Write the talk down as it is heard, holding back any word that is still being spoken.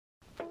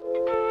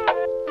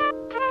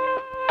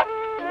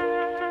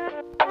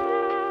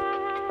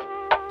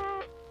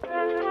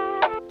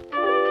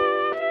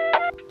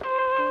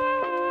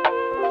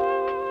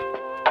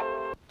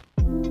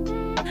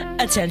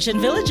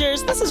Attention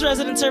villagers, this is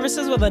Resident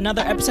Services with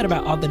another episode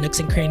about all the nooks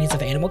and crannies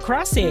of Animal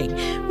Crossing.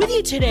 With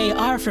you today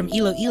are from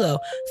Iloilo,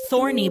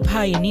 Thorny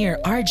Pioneer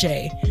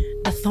RJ.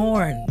 The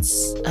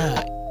thorns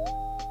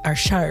are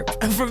sharp.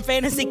 From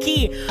Fantasy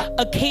Key,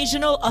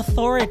 Occasional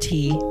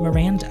Authority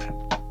Miranda.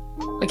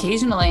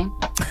 Occasionally.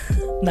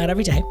 Not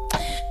every day.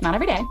 Not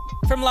every day.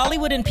 From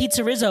Lollywood and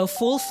Pizzerizzo,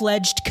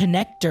 Full-Fledged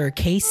Connector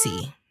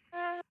Casey.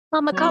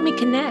 Mama, call me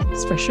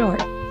Connects for short.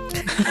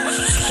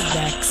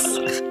 Connects.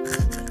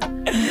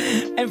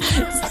 And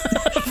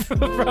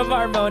from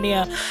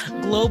Harmonia,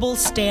 Global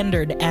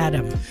Standard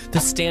Adam. The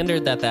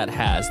standard that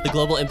has, the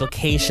global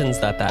implications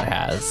that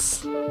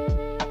has.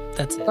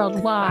 That's it.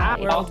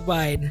 Worldwide.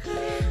 Worldwide.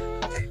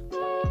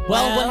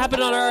 Well, what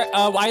happened on our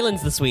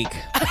islands this week?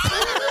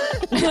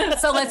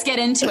 So let's get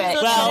into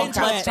it.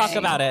 Let's talk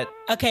about it.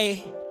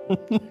 Okay.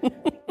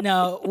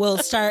 No, we'll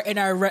start in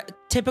our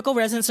typical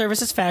Resident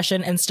Services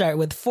fashion and start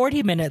with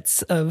 40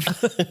 minutes of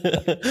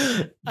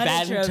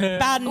banter.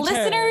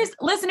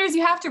 Listeners,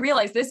 you have to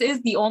realize this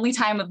is the only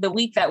time of the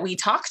week that we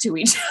talk to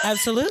each other.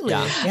 Absolutely.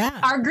 Yeah.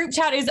 Our group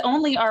chat is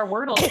only our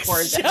Wordle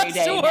scores every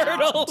day.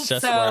 Wordle.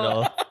 Just So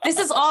Wordle. this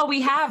is all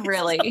we have,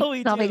 really. That's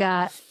all we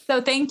got.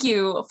 So thank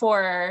you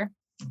for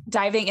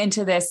diving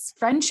into this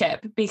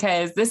friendship,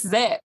 because this is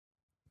it.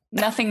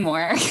 Nothing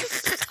more.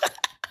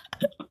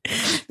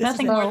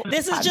 Nothing more.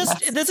 This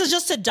is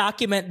just to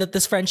document that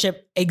this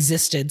friendship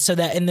existed, so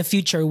that in the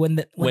future, when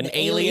the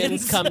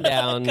aliens come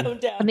down, When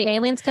the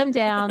aliens come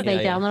down,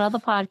 they download all the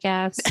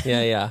podcasts.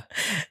 yeah,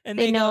 and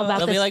They know about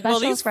They'll this be like, well,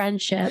 special these-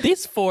 friendship.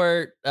 these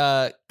four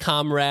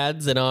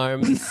comrades in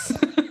arms.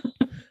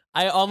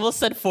 I almost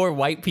said four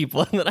white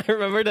people, and then I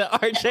remembered that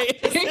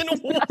RJ is in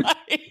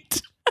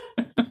white.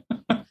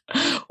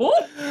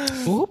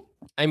 Oop.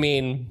 I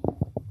mean,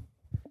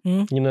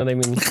 you know what I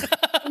mean?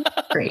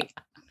 Great.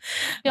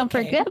 Don't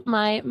forget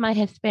my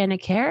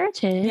Hispanic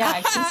heritage.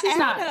 Yeah, Casey's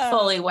not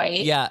fully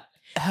white. Yeah.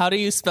 How do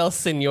you spell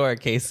senor,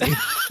 Casey? You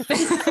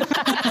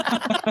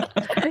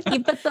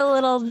put the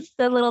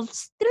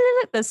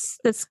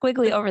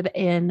squiggly over the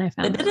N. I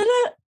found it.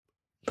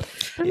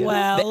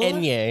 Well, The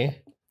enye.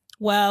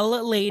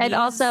 well, ladies. And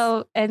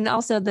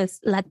also this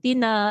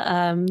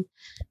Latina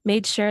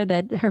made sure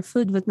that her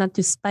food was not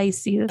too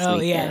spicy this Oh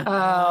weekend.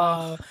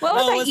 yeah. What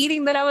was I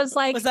eating that I was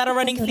like? Was that a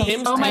running theme?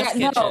 Kim's Oh my Test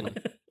God, no.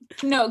 Kitchen.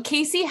 No,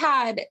 Casey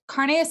had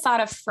carne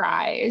asada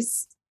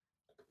fries.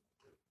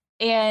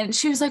 And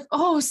she was like,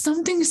 oh,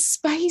 something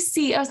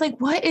spicy. I was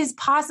like, what is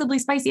possibly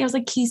spicy? I was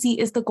like, Casey,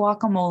 is the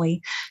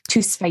guacamole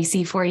too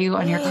spicy for you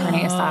on your carne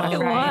asada Oh,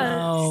 fries?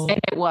 wow. And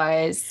it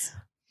was.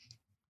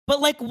 But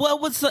like,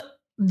 what was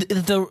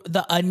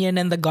the onion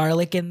and the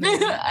garlic in there?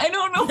 I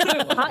don't know what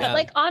it was. Yeah.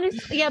 Like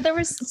honestly, yeah, there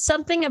was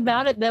something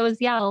about it that was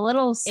a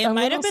little. It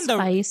might have been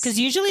spice. because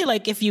usually,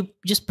 like, if you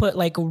just put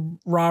like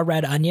raw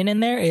red onion in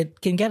there,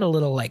 it can get a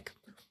little like.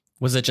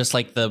 Was it just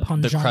like the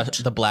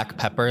Pungent. the black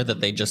pepper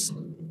that they just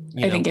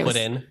I think it put was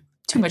in?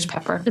 too much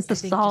pepper. Just the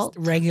salt.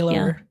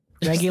 Regular.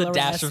 Just Regular the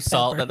dash of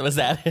salt pepper. that was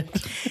added.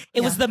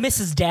 It was the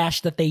Mrs.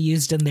 Dash that they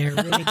used in there.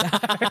 Really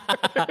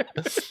bad.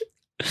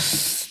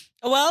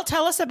 Well,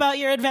 tell us about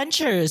your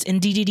adventures in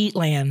DDD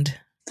land.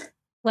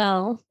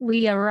 Well,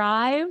 we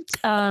arrived.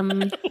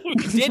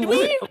 Did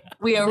we?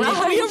 We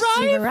arrived.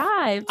 We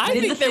arrived. I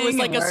Did think the there was thing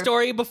like a work?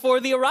 story before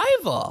the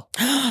arrival.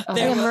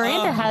 Yeah,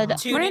 Miranda had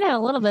a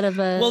little bit of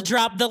a. We'll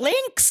drop the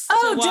links.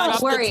 Oh, to don't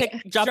watch. worry.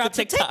 Drop the the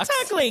TikToks.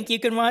 TikTok link. You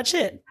can watch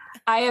it.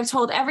 I have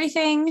told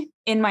everything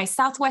in my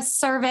Southwest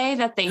survey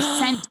that they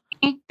sent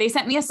me. They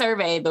sent me a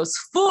survey. Those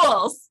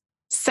fools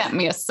sent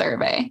me a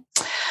survey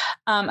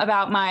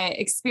about my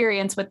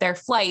experience with their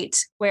flight,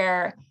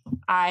 where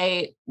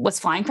I was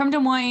flying from Des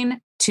Moines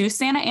to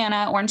Santa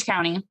Ana, Orange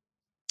County,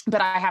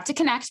 but I have to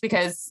connect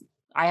because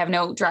I have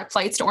no direct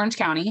flights to Orange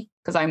County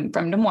because I'm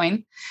from Des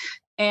Moines.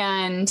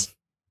 And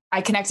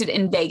I connected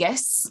in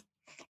Vegas,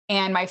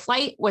 and my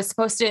flight was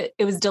it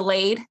was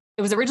delayed.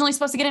 It was originally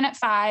supposed to get in at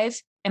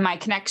 5:00, and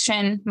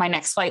my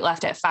next flight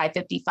left at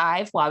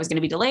 5:55 while I was going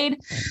to be delayed.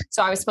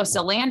 So I was supposed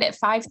to land at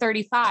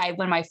 5:35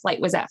 when my flight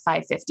was at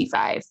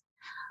 5:55.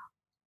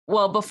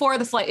 Well, before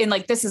the flight, and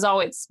like, this has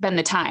always been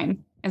the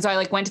time. And so I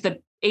like went to the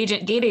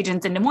gate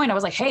agents in Des Moines. I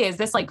was like, hey, is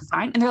this like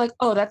fine? And they're like,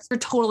 oh, you're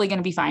totally going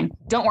to be fine.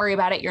 Don't worry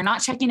about it. You're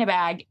not checking a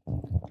bag.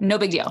 No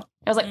big deal.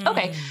 I was like,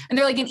 okay. And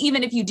they're like, and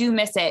even if you do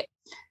miss it,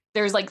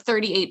 there's like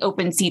 38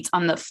 open seats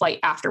on the flight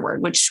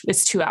afterward, which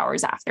is 2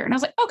 hours after. And I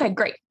was like, okay,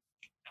 great.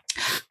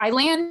 I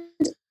land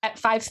at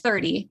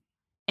 5:30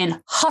 and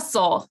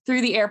hustle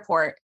through the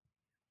airport.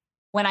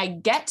 When I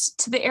get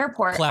to the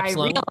airport, Collapse I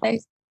lung.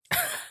 realized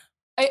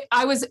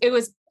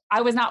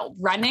I was not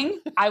running.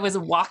 I was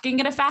walking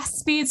at a fast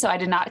speed, so I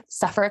did not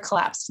suffer a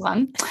collapsed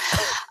lung.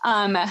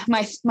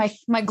 My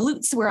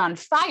glutes were on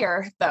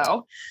fire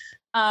though.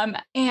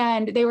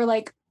 And they were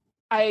like,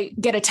 I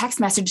get a text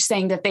message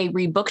saying that they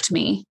rebooked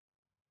me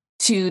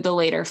to the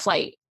later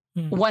flight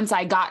once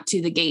I got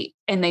to the gate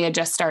and they had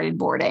just started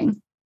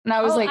boarding. And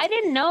I was like, I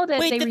didn't know that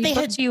they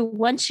rebooked you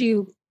once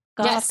you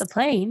got off the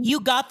plane. You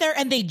got there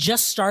and they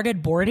just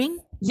started boarding?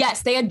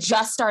 yes, they had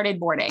just started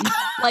boarding.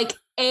 Like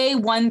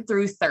A1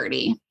 through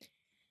 30.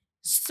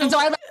 So, And so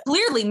I like,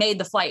 clearly made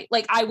the flight.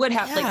 Like I would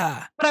have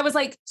yeah. but I was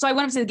like, so I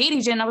went up to the gate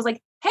agent and I was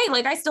like, hey,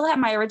 like I still have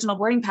my original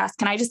boarding pass.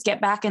 Can I just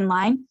get back in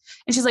line?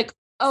 And she's like,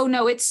 oh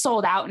no, it's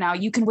sold out now.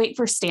 You can wait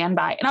for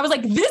standby. And I was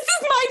like, this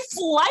is my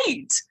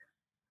flight.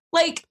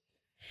 Like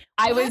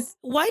I was.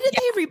 Why did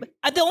they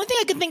the only thing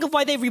I could think of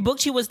why they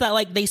rebooked you was that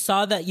like they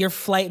saw that your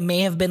flight may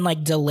have been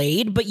like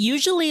delayed, but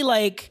usually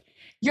like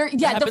the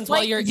happens flight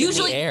while you're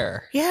usually in the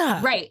air.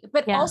 yeah. right.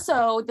 But Yeah.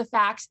 also the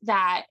fact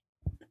that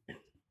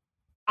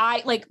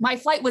my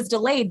flight was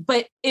delayed,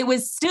 but it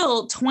was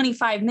still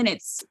 25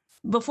 minutes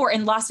before,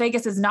 and Las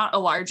Vegas is not a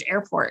large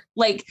airport.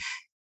 Like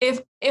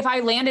if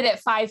I landed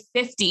at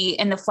 5:50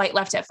 and the flight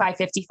left at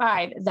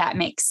 5:55, that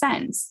makes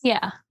sense.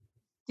 Yeah.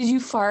 Did you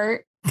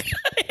fart? I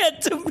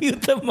had to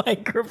mute the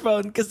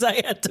microphone because I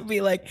had to be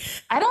like,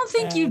 I don't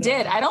think you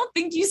did. I don't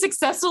think you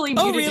successfully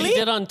Oh, muted. really? You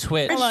did on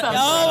Twitch. hold on.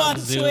 Something. Oh, on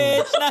Zoom.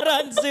 Twitch, not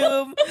on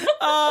Zoom.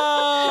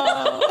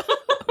 Oh,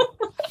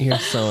 You're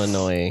so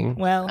annoying.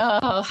 well,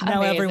 Oh, now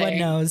amazing. everyone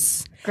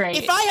knows. Great.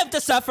 If I have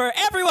to suffer,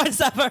 everyone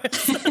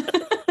suffers.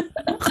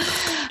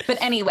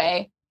 But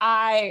anyway,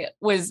 I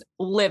was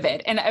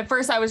livid. And at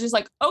first I was just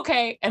like,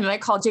 okay. And then I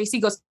called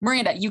JC, goes,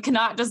 Miranda, you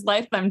cannot just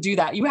let them do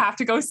that. You have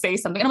to go say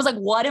something. And I was like,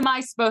 what am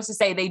I supposed to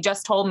say? They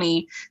just told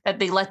me that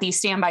they let these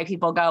standby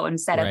people go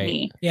instead of Right.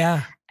 me.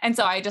 Yeah. And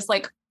so I just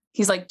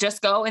he's like,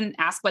 just go and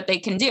ask what they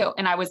can do.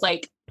 And I was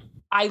like,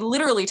 I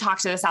literally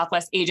talked to the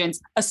Southwest agents,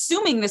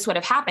 assuming this would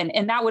have happened.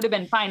 And that would have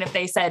been fine if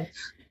they said,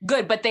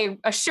 good, but they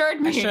assured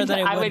me Assured that that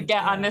it I would wouldn't,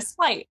 get on yeah. this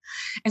flight.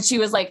 And she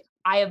was like,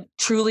 I have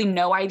truly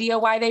no idea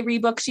why they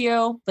rebooked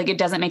you. Like, it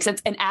doesn't make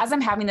sense. And as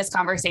I'm having this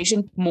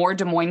conversation, more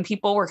Des Moines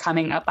people were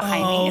coming up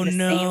behind me and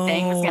the same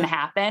thing was no. going to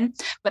happen.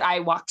 But I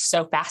walked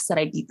so fast that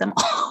I beat them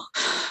all.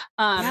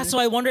 Yeah. So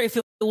I wonder if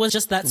it was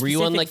just that Were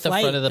you on specific like the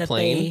flight front of the that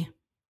plane?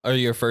 Or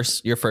your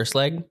first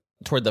leg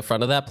toward the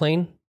front of that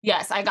plane?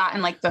 yes, I got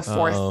in like the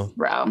fourth Oh.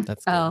 row.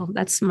 That's good. Oh,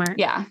 that's smart.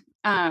 Yeah.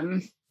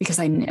 Because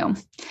I knew.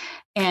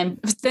 And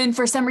then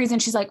for some reason,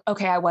 she's like,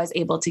 okay, I was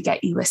able to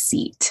get you a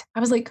seat. I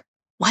was like,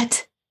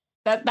 what?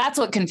 That's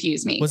what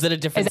confused me. Was it a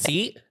different Is it-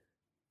 seat?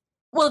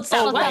 Well, it's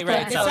Oh, Southwest.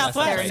 right. It's so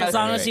Southwest. there's As no-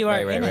 long as you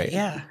are in right. it.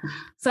 Yeah.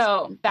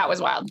 So that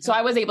was wild. So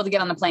I was able to get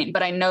on the plane,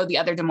 but I know the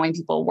other Des Moines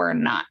people were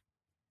not.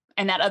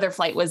 And that other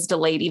flight was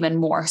delayed even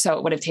more. So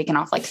it would have taken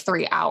off like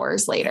 3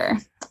 hours later.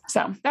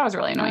 So that was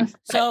really annoying.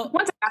 So- But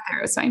once I got there,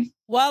 it was fine.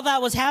 While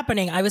that was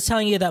happening, I was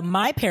telling you that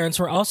my parents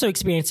were also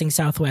experiencing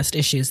Southwest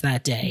issues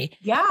that day.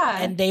 Yeah.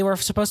 And they were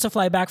supposed to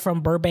fly back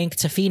from Burbank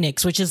to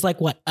Phoenix, which is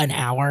like, what, an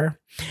hour?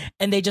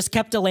 And they just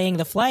kept delaying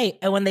the flight.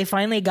 And when they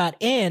finally got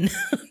in,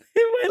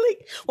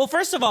 well,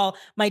 first of all,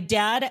 my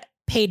dad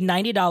paid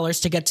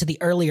 $90 to get to the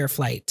earlier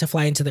flight, to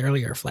fly into the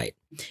earlier flight.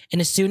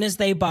 And as soon as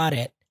they bought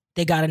it,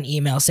 they got an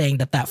email saying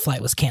that that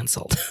flight was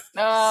canceled.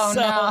 oh,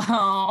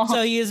 no.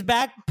 So he is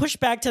pushed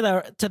back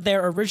to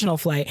their original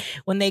flight.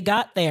 When they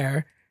got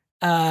there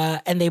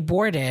and they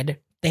boarded,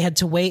 they had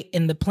to wait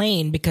in the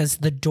plane because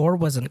the door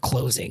wasn't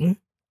closing.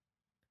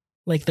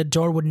 Like the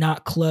door would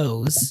not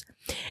close.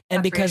 And Not for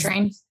your because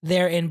train.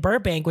 they're in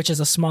Burbank, which is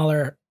a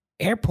smaller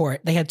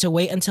airport, they had to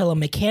wait until a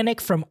mechanic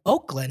from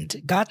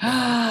Oakland got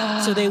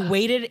there. So they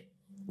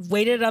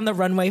waited on the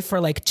runway for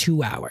like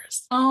 2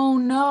 hours. Oh,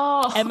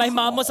 no. And my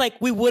mom was like,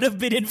 we would have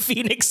been in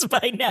Phoenix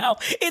by now.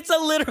 It's a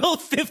literal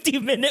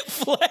 50-minute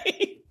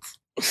flight.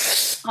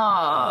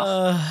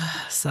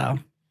 Oh, So,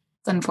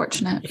 it's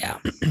unfortunate. yeah,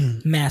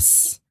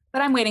 mess.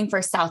 But I'm waiting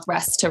for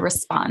Southwest to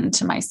respond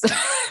to my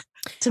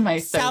to my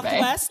survey.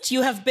 Southwest,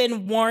 you have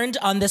been warned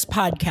on this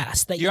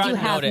podcast that You're you on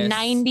have. notice.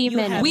 90 You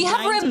minutes. have- We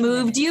have 90 removed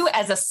minutes. you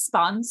as a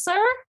sponsor.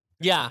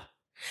 Yeah.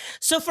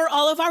 So for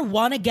all of our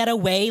wanna get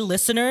away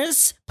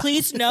listeners,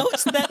 please note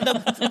that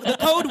the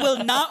code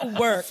will not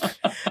work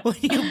when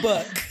you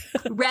book.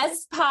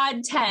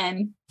 ResPod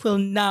 10 Will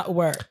not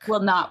work. will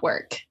not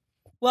work.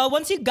 Well,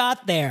 once you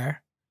got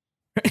there,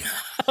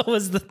 that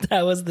was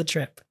the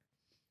trip.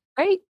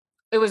 Right?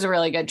 It was a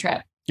really good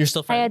trip. You're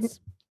still I had friends.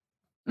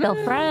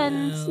 still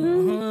friends.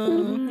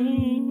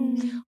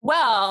 Mm-hmm.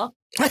 Well,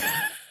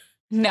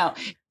 no.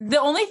 The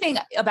only thing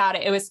about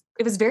it was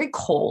very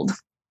cold.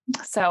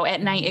 So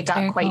at night it got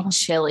Very quite cold.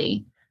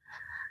 chilly.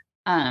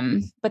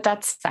 But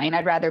that's fine.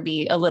 I'd rather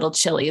be a little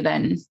chilly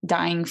than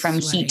dying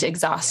from Sweating, heat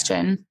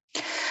exhaustion.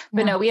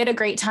 But Yeah. no, we had a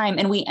great time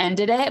and we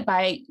ended it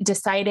by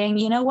deciding,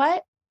 you know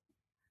what?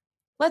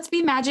 Let's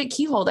be magic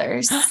key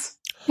holders.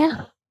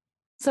 Yeah.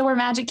 So we're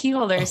magic key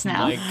holders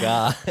now. Oh my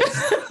God.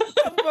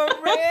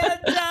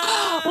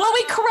 Miranda! Well,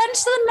 we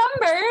crunched the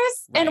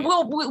numbers and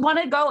we want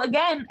to go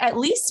again, at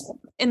least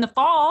in the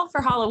fall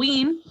for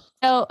Halloween.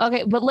 Oh,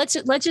 okay. But let's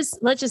just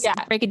Yeah.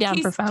 break it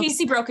down for folks.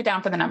 Casey broke it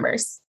down for the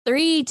numbers.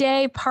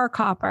 3-day park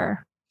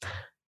hopper,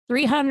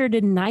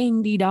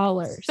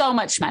 $390. So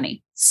much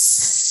money.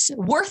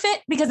 Worth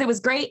it because it was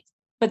great,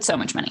 but so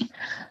much money.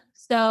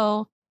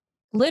 So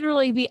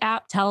literally the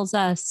app tells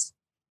us,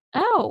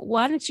 oh,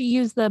 why don't you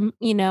use the,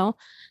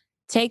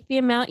 take the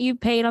amount you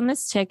paid on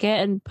this ticket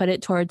and put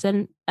it towards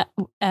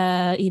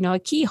a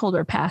key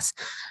holder pass.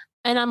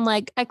 And I'm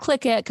like, I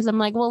click it because I'm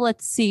like, well,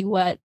 let's see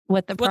what the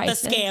What the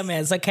price scam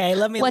is. Okay,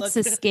 let me What's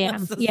look. the scam?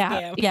 What's the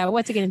Yeah. scam? Yeah.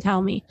 What's it going to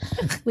tell me?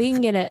 We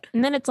can get it.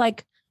 And then it's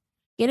like,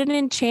 get an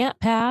enchant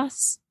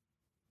pass,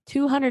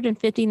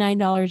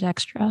 $259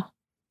 extra.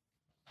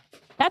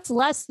 That's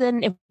less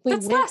than if we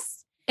That's went,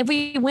 less. if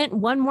we went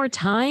one more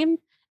time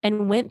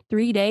and went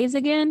 3 days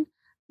again.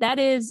 That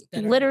is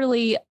Better.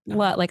 literally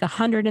what, like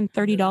 $130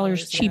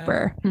 $130,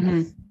 cheaper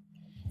Mhm.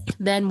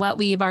 than what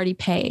we've already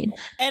paid.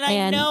 And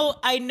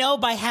I know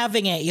by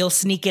having it, you'll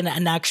sneak in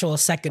an actual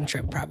second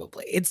trip.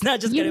 Probably, it's not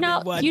just You gonna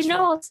know, be one. you trip.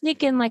 know, I'll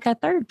sneak in like a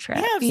third trip.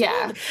 Yeah, absolutely.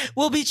 Yeah.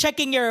 We'll be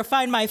checking your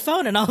Find My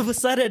Phone, and all of a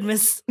sudden,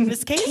 Miss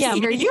Casey, Yeah, Are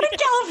you in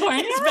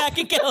California? is back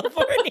in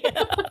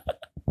California.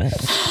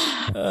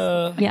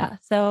 Yeah.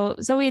 So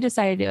we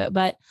decided to do it,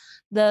 but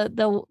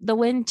the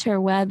winter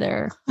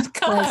weather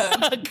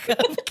God.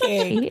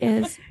 Cupcake.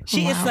 is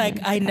She is like,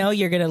 I know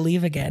you're gonna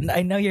leave again.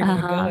 I know you're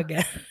gonna Uh-huh. go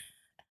again.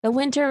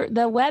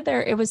 the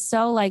weather, it was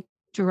so like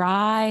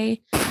dry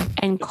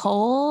and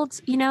cold,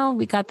 you know,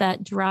 we got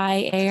that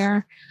dry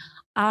air.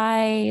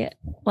 I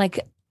like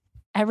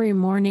every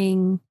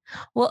morning.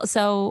 Well,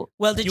 so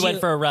Well, did You went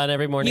for a run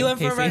every morning. you went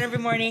for a Casey? run every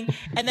morning,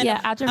 and then yeah,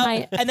 after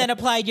my and then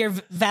applied your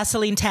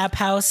Vaseline Tap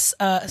House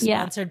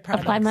sponsored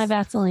products. applied my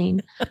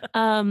Vaseline.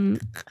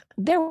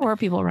 There were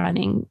people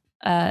running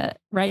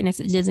right next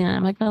to Disneyland.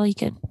 I'm like, well, you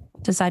could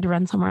decide to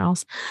run somewhere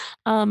else.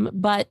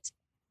 But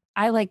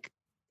I like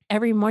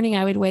every morning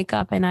I would wake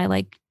up and I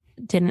like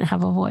didn't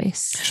have a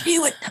voice. She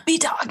would be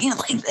talking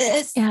like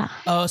this. Yeah.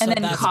 Oh, so And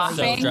then that's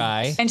coughing. So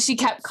dry. And she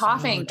kept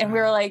coughing. And we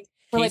were like,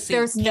 Casey-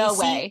 there's no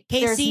way.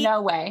 There's Casey-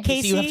 no way.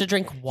 Casey, you have to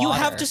drink water. You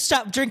have to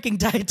stop drinking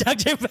Diet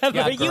Dr. Pepper.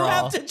 Yeah, you girl.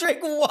 have to drink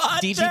water.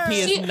 DGP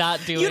is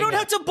not doing You don't it.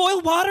 have to boil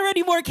water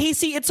anymore,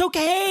 Casey. It's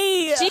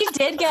okay. She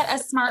did get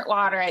a smart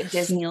water at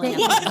Disneyland.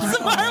 What?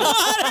 Smart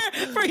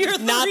water for your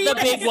Not 3 the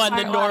big one, the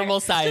Smart water. normal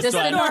size Just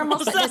the one. normal,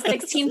 Normal the size.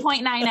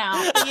 16.9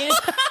 ounce.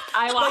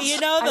 I But watched. you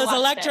know I those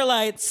watched it.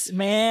 electrolytes,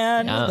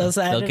 man. Yeah, Those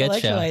they'll added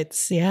get ya.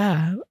 electrolytes.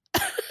 Yeah.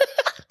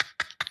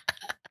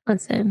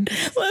 Listen.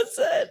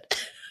 Listen.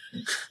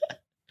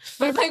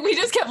 But like we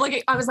just kept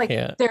looking. I was like,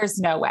 Yeah. there's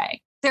no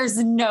way. There's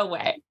no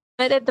way.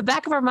 But at the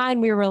back of our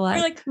mind, we were We're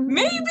like, like,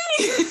 maybe.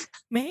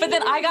 Maybe. But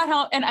then I got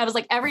home and I was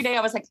like, every day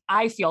I was like,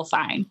 I feel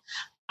fine.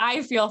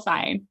 I feel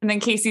fine. And then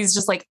Casey's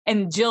just like,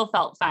 and Jill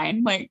felt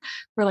fine. Like,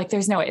 we're like,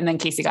 there's no way. And then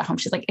Casey got home.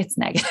 She's like, it's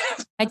negative.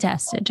 I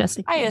tested just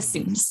in I case.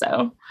 assumed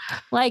so.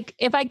 Like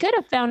if I could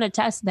have found a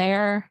test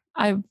there,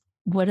 I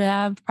would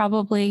have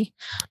probably.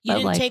 you but,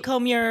 didn't like- take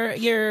home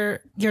your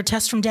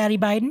test from Daddy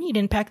Biden. You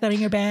didn't pack that in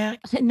your bag.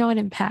 No, I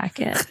didn't pack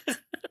it.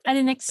 I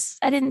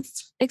didn't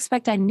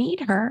expect I'd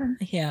need her.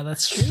 Yeah,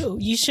 that's true.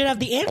 You should have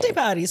the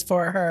antibodies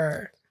for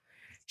her.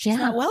 She's Yeah.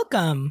 not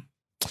welcome.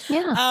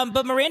 Yeah.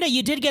 But Miranda,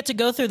 you did get to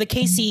go through the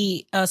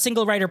Casey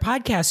Single Writer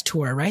podcast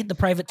tour, right? The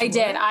private tour. I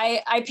did.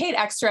 I paid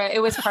extra. It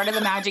was part of the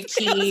Magic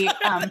Key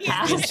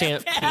pass.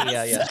 Enchant Key,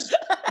 yeah.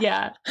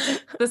 Yeah.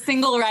 The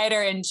single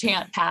rider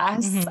enchant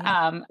pass.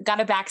 Mhm. Got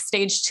a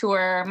backstage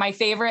tour. My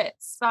favorite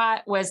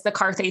spot was the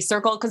Carthay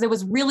Circle because it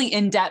was really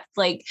in depth.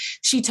 Like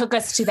she took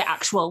us to the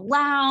actual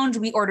lounge.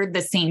 We ordered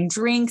the same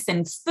drinks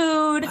and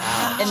food.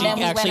 And She then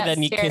we actually went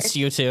then upstairs. kissed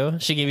you too.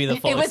 She gave you the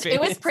full It was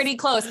experience. pretty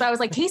close, but I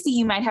was like, Casey,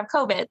 you might have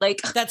COVID. Like,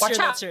 That's watch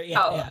true. out. That's true. Yeah,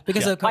 Oh, yeah.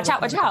 Because of Watch COVID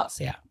out, watch out. protocols,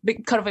 Yeah.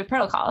 big COVID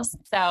protocols.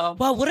 So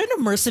Wow, what an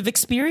immersive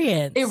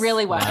experience! it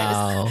really was.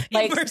 Wow.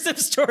 Like immersive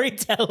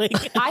storytelling.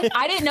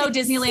 I didn't know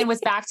Disneyland was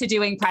back to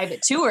doing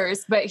private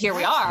tours, but here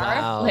we are.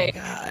 Wow. Like,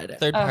 God.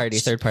 Third party.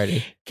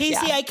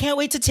 Casey, Yeah. I can't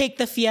wait to take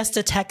the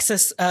Fiesta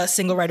Texas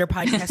Single Writer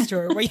podcast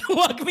tour where you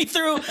walk me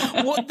through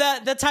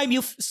the time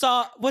you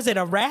saw, was it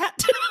a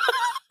rat?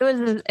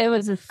 It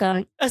was a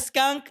skunk. A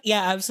skunk?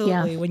 Yeah,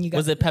 absolutely. When you got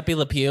Was it Pepe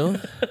Le Pew?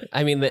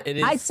 I mean, it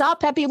is. I saw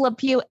Pepe Le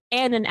Pew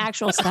and an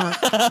actual skunk.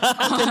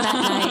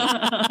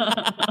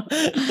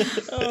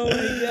 Oh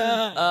my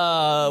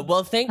God.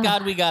 Well, thank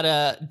God we got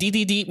a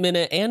DD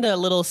minute and a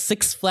little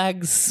Six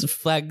Flags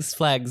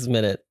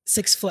minute.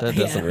 Six Flags. That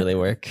doesn't really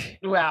work.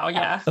 wow,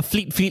 yeah. A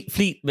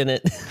fleet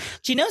minute.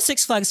 Do you know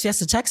Six Flags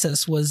Fiesta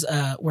Texas was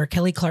where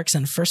Kelly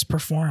Clarkson first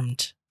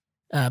performed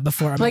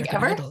before American Like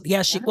ever? Idol?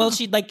 Yeah,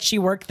 she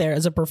worked there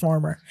as a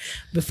performer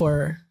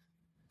before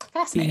being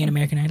an Fascinating.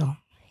 American Idol.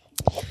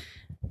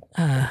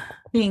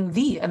 Being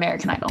the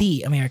American Idol.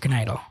 The American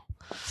Idol.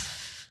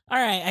 All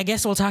right, I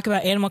guess we'll talk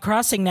about Animal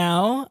Crossing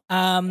now.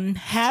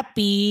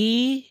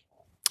 Happy.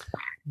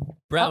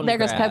 Brown There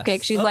goes grass.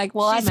 Cupcake. She's like,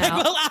 well, She's I'm like,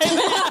 out. well,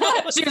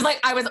 I'm out. She was like,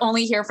 I was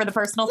only here for the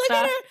personal Look at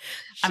stuff. her.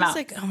 She's I'm out.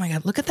 like, oh my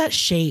God, look at that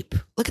shape.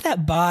 Look at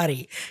that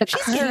body. The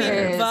She's giving me her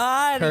curves.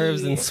 body.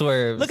 Curves and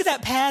swerves. Look at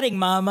that padding,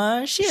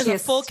 Mama. She has She a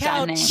is full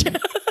couch.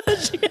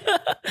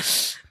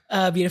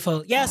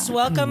 Beautiful. Yes,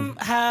 welcome.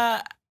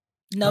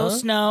 No Huh?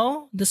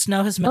 snow. The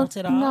snow has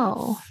melted off.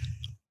 No.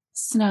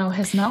 Snow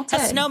has melted.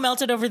 Has snow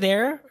melted over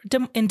there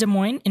in Des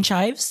Moines, in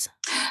Chives?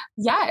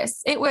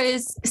 Yes, it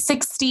was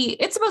 60.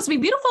 It's supposed to be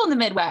beautiful in the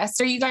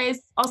Midwest. Are you guys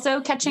also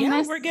catching Yeah,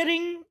 this? it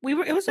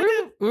was like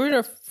We were in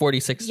our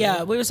 46.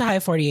 yeah, it was a high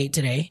 48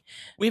 today.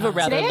 We have a Today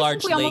rather I think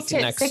large we almost lake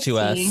hit next 60. to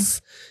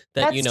us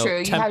that That's true.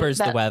 You have tempers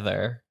the that-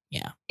 weather.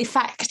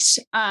 effect.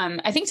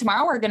 I think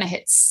tomorrow we're going to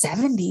hit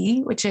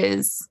 70, which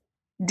is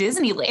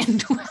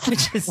Disneyland.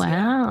 Which is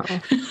Wow.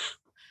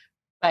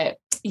 But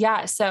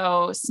yeah,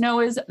 so snow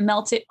is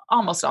melted,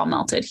 almost all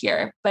melted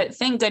here. But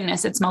thank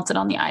goodness it's melted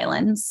on the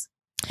islands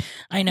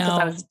I because I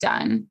know. was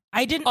done.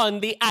 I didn't. On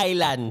the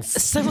islands.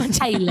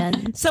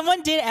 Thailand.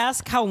 Someone did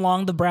ask how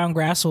long the brown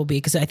grass will be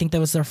because I think that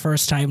was their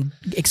first time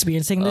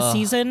experiencing this Ugh.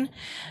 season.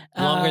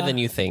 Longer than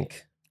you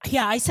think.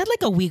 Yeah, I said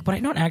like a week, but I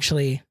don't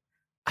actually.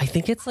 I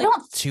think it's I like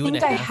don't 2.5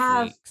 think I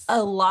have weeks.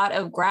 a lot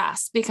of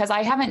grass because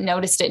I haven't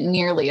noticed it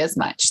nearly as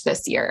much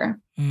this year.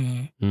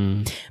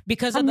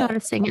 Because I'm of the,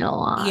 noticing it a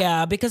lot.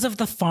 yeah, because of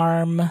the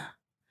farm,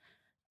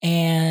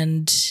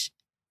 and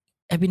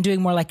I've been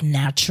doing more like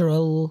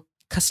natural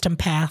custom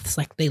paths,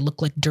 like they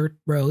look like dirt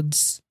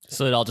roads.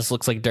 So it all just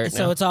looks like dirt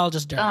So now. it's all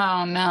just dirt.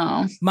 Oh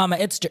no. Mama,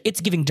 it's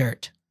giving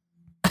dirt.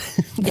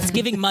 It's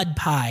giving mud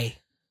pie.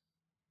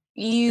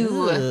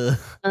 You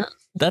Ugh.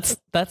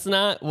 That's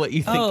not what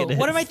you think Oh, it is.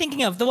 what am I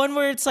thinking of? The one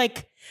where it's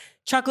like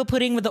chocolate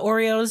pudding with the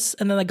Oreos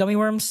and then the gummy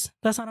worms?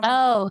 That's not a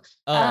Oh,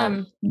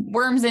 Oh,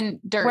 worms and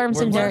dirt. Worms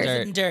and Worms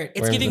dirt. and dirt.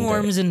 It's Worms giving and dirt.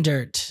 worms and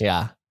dirt.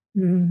 yeah.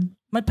 mm,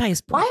 Mud pie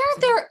is Why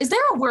aren't there? Is there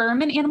a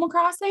worm in Animal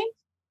Crossing?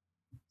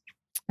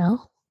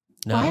 no.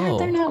 No. Why aren't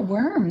there not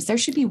worms? There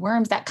should be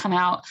worms that come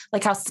out,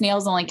 like how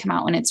snails only come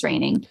out when it's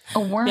raining. A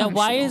worm. Yeah,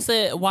 why should- is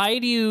it why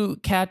do you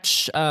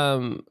catch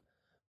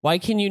why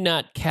can you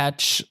not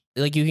catch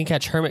like you can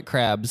catch hermit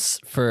crabs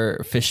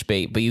for fish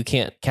bait, but you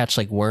can't catch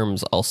like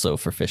worms also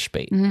for fish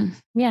bait? Mhm.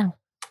 Yeah.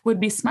 Would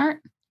be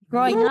smart.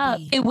 Growing up,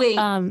 Wait,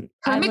 I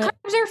hermit li-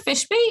 crabs are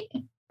fish bait?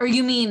 Or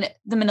you mean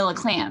the manila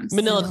clams?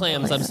 Manila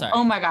clams, I'm sorry.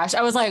 Oh my gosh.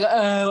 I was like,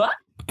 what?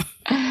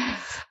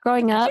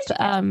 growing up,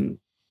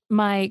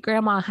 my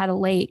grandma had a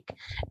lake,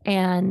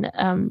 and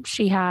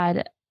she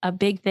had a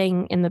big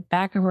thing in the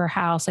back of her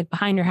house, like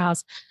behind her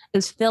house. It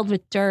was filled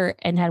with dirt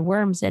and had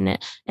worms in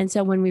it. And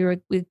so when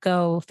we'd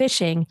go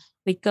fishing,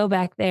 we'd go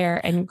back there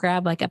and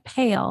grab like a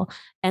pail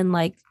and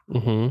like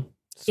Mm-hmm.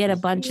 get a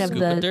bunch of Scoop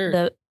the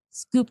dirt.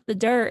 scoop the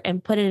dirt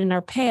and put it in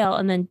our pail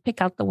and then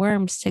pick out the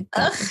worms to go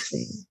Ugh.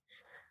 fishing.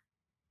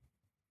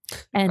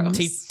 And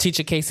Teach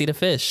a Casey to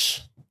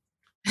fish.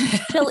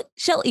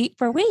 she'll eat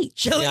for weeks.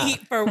 She'll Yeah.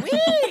 eat for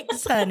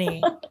weeks,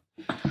 honey.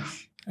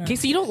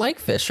 Casey, you don't like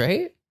fish,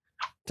 right?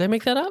 Did I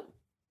make that up?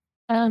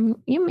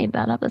 You made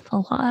that up. It's a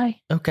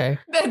lie. Okay.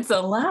 That's a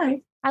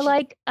lie. I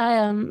like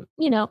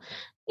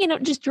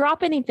just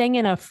drop anything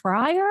in a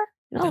fryer.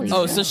 I'll eat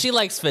Oh, it. so she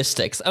likes fish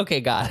sticks.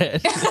 Okay, got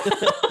it.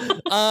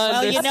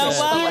 Well, you know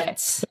Understood.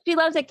 what? She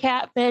loves a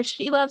catfish.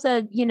 She loves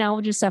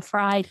just a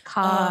fried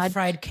cod.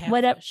 Fried catfish,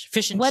 Whatever-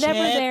 fish and whatever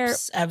they're-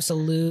 chips.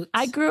 Absolute.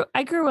 I grew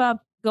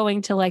up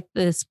going to like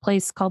this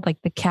place called like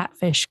the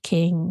Catfish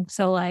King.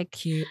 So like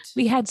cute.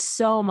 we had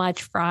so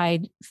much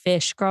fried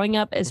fish growing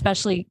up,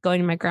 especially going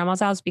to my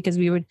grandma's house because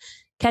we would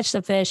catch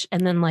the fish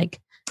and then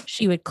like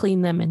she would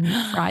clean them and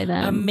fry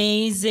them.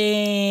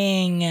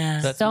 Amazing.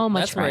 So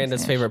much That's fried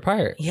Miranda's fish. favorite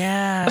part.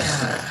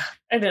 Yeah.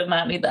 I did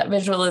not need that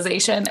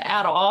visualization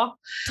at all.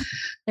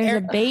 There's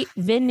a bait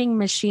vending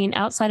machine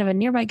outside of a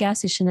nearby gas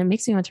station that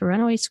makes me want to run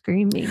away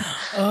screaming.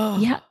 Oh,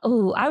 Yeah.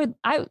 Oh,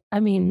 I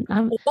mean,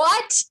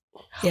 What?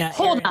 yeah.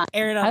 Hold Aaron, on.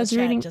 Aaron on I was the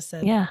chat reading. just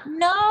said. Yeah.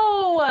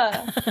 No.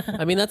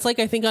 I mean, that's like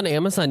I think on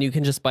Amazon you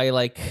can just buy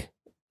like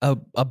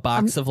a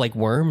box of like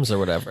worms or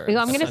whatever. I'm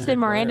going to 100 send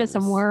Miranda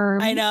some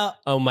worms. I know.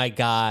 Oh my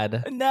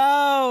god,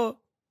 No.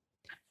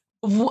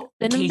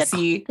 Send them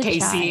to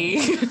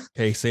Casey.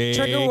 Casey!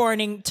 Trigger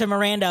warning to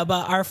Miranda,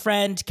 but our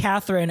friend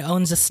Catherine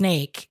owns a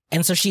snake.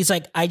 And so she's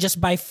like, I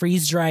just buy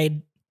freeze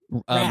dried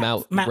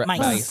mice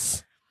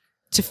Mice.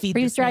 to feed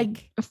Freeze the dried,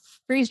 snake.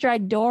 freeze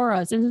dried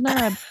Doras. Isn't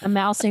there a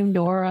mouse named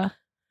Dora?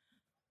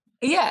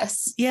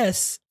 Yes.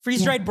 Yes.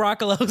 Freeze dried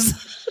broccolos.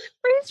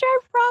 Freeze dried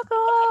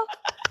broccoli.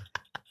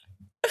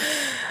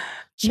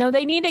 No,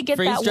 they need to get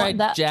Freeze that one. dried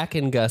That, Jack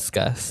and Gus.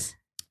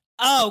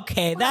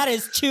 Okay, that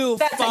is too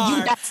That's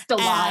far. that's the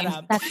line.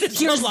 Adam. That's-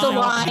 Here's the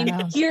line.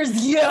 No.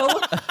 Here's you.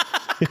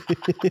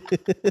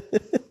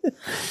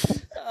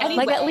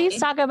 Anyway. like at least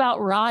talk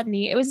about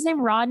Rodney. It was his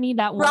name Rodney.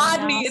 That one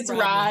Rodney, mouse. it's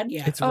Rod.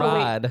 Yeah. It's Oh, wait.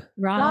 Rod.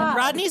 Rod.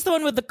 Rodney's the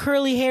one with the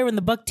curly hair and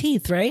the buck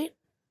teeth, right?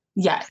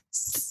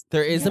 Yes.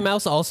 There is a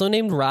mouse also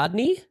named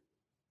Rodney.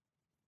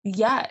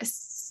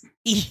 Yes.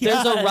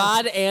 There's a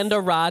Rod and a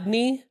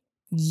Rodney.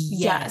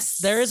 Yes.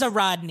 There is a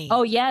Rodney.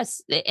 Oh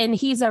yes, and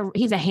he's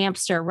a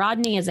hamster.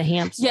 Rodney is a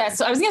hamster. Yes.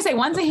 So I was gonna say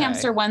one's a Okay.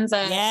 hamster, one's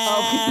a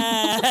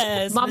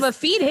yes. Mama,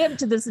 feed him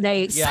to the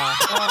snakes. Yeah.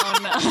 Oh,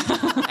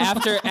 no.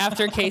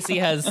 after Casey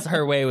has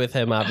her way with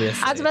him,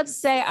 obviously. I was about to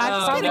say I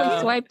Oh, probably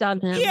no. swiped on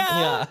him.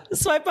 Yeah.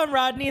 Swipe on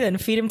Rodney, then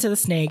feed him to the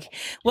snake.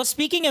 Well,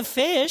 speaking of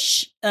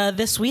fish,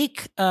 this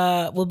week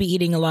we'll be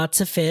eating lots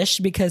of fish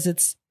because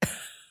it's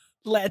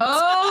Lent.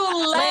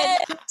 Oh,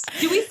 Lent.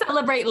 Do we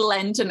celebrate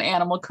Lent in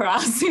Animal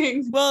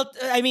Crossing? Well,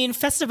 I mean,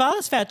 Festival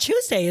is Fat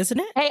Tuesday, isn't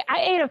it? Hey,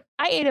 I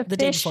ate a The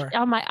day fish before.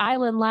 on my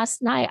island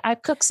last night. I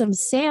cooked some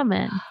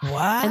salmon.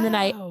 Wow. And then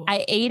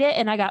I ate it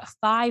and I got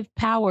 5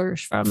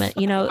 powers from it.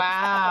 You know,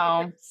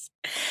 Wow.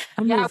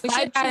 I Yeah, moved we 5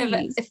 should have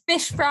trees.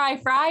 Fish Fry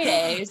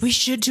Fridays. We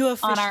should do a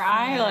fish On our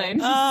fry.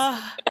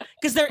 island.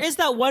 Because there is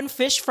that one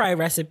fish fry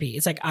recipe.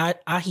 It's like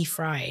ahi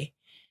fry.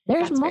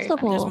 There's That's very funny.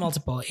 multiple. There's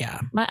multiple, yeah.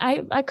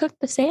 I cooked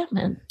the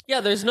salmon. Yeah,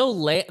 there's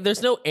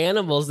no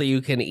animals that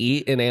you can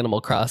eat in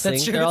Animal Crossing.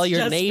 That's true. They're all It's your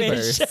just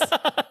neighbors. fish.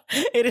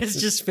 It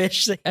is just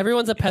fish.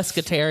 Everyone's a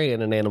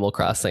pescatarian in Animal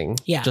Crossing.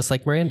 Yeah. Just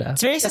like Miranda.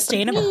 It's very Just like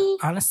sustainable, me.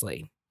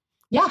 honestly.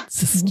 Yeah.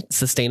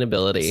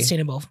 Sustainability.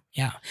 Sustainable,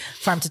 yeah.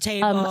 Farm to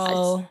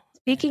table.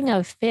 Speaking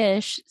of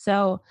fish,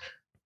 so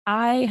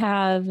I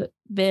have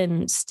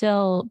been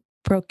still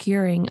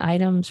procuring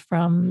items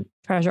from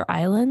Treasure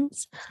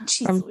Islands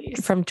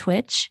Jeez, from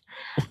Twitch,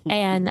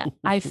 and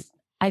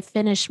I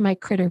finished my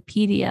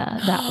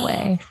Critterpedia that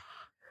way.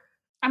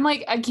 I'm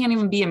like, I can't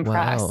even be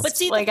impressed. Wow. But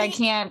see, the like,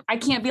 thing- I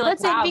can't be like,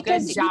 Listen, wow,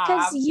 because good job.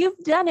 because you've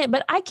done it,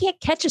 but I can't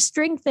catch a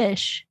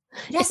stringfish.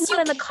 Yes, It's you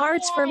not in the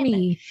cards for can.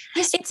 me.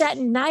 Yes, It's at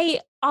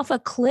night off a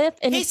cliff,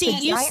 and it's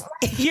Casey, the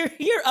giant-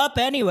 you're up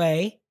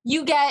anyway.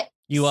 You get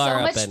You are so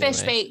up much anyway.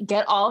 fish bait,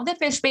 get all of the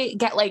fish bait,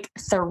 get like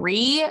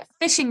 3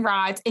 fishing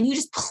rods, and you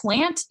just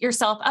plant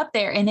yourself up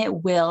there and it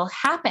will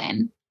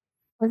happen.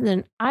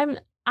 Listen, I'm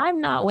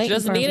not She waiting.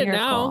 doesn't for a need it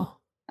miracle.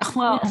 now.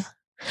 Well, Yeah.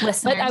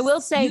 listeners, But I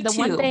will say you the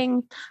too.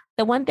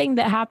 one thing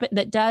that happened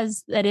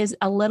that is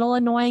a little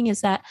annoying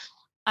is that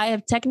I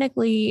have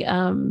technically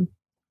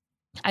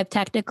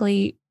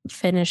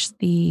finished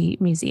the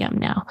museum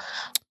now.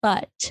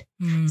 But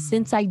Hmm.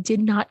 since I did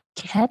not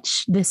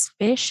catch this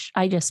fish,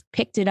 I just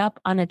picked it up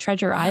on a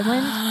treasure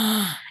island.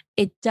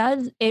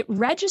 It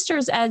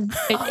registers as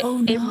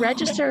it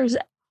registers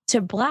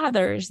to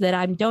Blathers that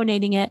I'm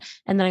donating it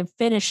and then I'm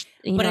finished.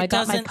 But I it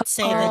got my doesn't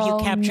say that you Oh,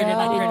 captured it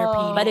on no.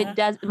 Critterpedia. but it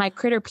does. My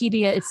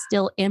Critterpedia is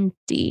still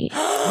empty.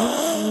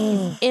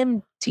 It's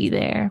empty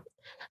there.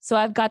 So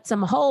I've got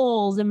some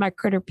holes in my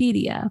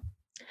Critterpedia.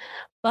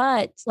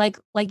 But like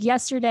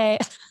yesterday,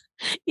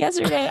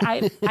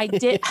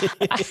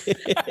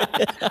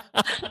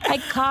 I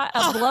caught a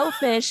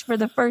blowfish for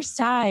the first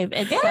time,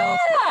 and so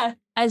Yeah.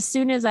 as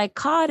soon as I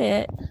caught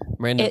it,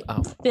 Miranda. it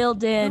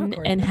filled in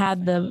recording. and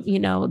had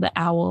the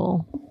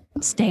owl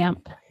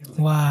stamp.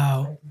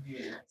 Wow.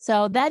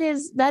 So that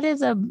is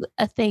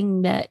a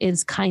thing that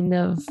is kind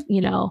of,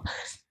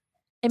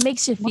 it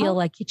makes you feel Well-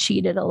 like you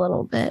cheated a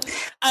little bit.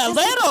 A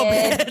little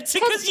did. bit.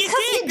 Because you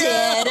did,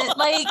 girl.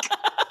 Like,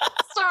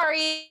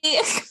 sorry.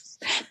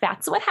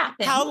 That's what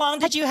happened. How long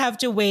did you have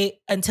to wait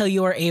until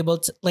you were able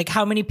to, like,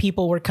 how many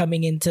people were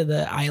coming into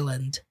the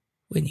island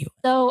when you?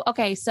 So,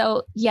 okay.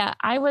 So yeah,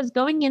 I was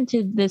going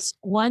into this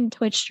one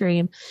Twitch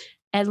stream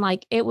and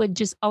like, it would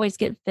just always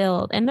get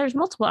filled, and there's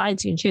multiple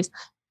items you can choose.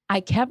 I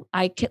kept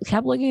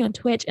looking on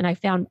Twitch and I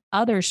found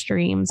other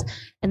streams,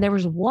 and there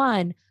was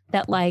one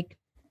that like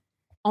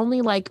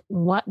only like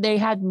what they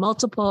had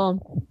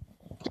multiple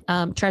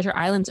treasure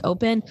islands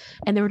open,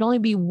 and there would only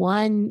be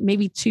 1,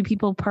 maybe 2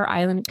 people per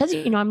island because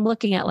I'm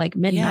looking at like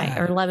midnight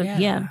or 11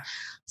 p.m.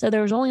 So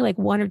there was only like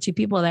 1 or 2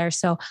 people there.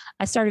 So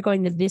I started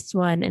going to this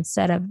one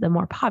instead of the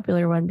more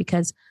popular one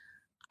because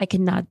I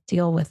cannot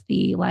deal with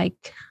the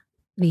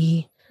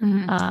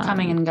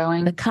coming and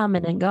going. the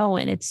coming and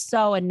going. It's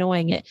so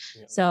annoying.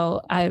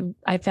 So I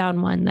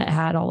found one that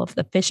had all of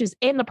the fishes.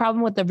 And the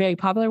problem with the very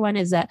popular one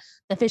is that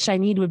the fish I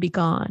need would be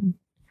gone,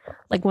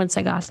 like once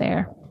I got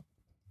there.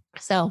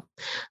 So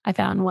I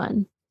found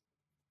one.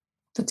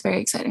 That's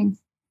very exciting.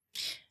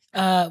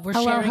 We're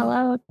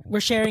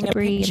sharing a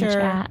Debris in the picture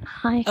chat.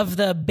 Hi. of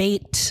the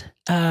bait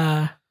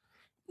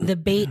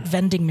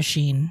vending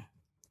machine.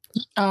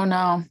 Oh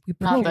no, We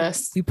not procured,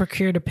 this. we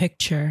procured a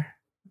picture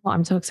Well,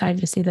 I'm so excited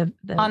to see the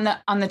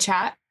On the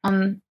chat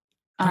on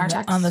our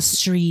text on the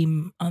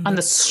stream on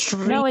the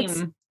stream. No, it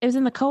was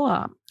in the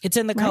co-op. it's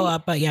in the right?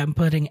 co-op, but yeah, I'm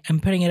putting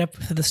it up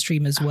for the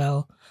stream as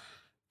well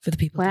for the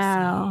people.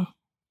 Wow.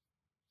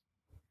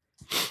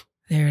 To see.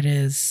 There it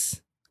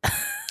is.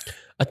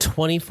 A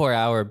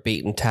 24-hour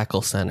bait and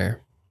tackle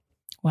center.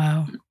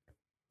 Wow.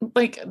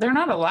 Like, they're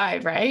not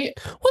alive, right?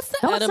 What's the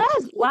No, it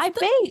says live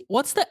bait.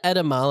 What's the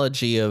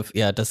etymology of?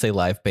 Yeah, it does say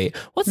live bait.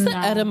 What's the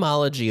No.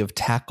 etymology of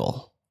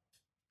tackle?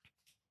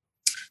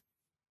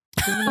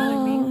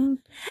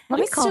 Let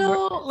me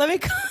call Let me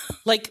call.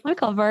 Like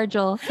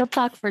Virgil. He'll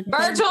talk for 10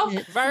 Virgil?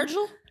 minutes.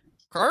 Virgil?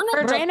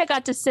 Colonel? Miranda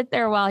got to sit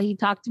there while he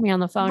talked to me on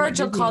the phone. at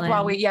Virgil called Disneyland,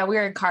 while we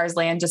were in Cars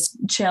Land, just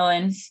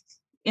chilling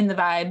in the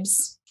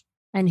vibes.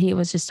 and he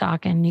was just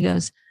talking. He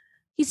goes,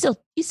 "You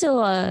still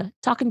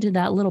talking to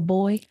that little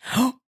boy?"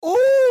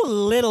 Oh,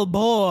 little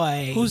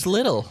boy. Who's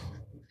little?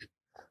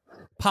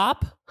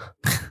 Pop?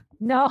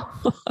 No.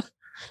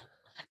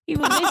 He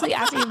was basically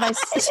asking if my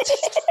sister.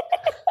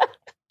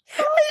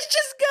 He's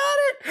just got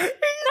it.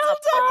 He's not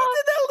talking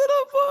to that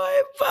little boy,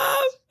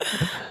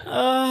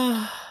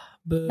 Bob.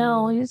 Boo.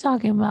 No, he was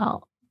talking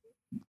about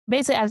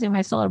basically asked me if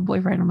I still had a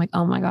boyfriend. I'm like,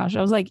 oh my gosh.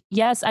 I was like,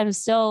 yes,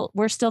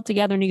 we're still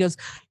together. And he goes,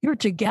 you're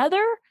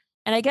together?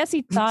 And I guess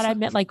he thought I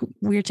meant like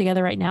we're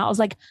together right now. I was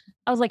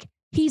like,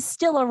 he's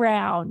still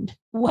around.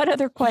 What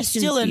other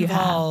questions? He's still do you have?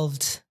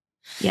 involved.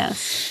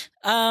 Yes.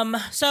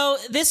 So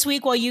this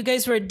week while you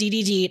guys were at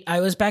DDD,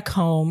 I was back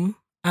home.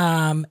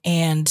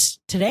 And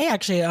today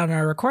actually on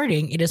our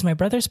recording, it is my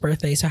brother's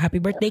birthday. So happy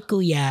birthday,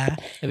 Kuya.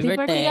 Happy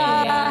birthday.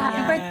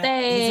 Happy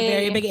birthday. He's a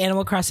very big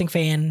Animal Crossing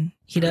fan.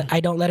 I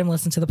don't let him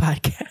listen to the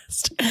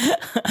podcast,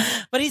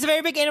 but he's a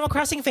very big Animal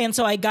Crossing fan.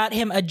 So I got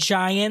him a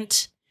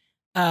giant,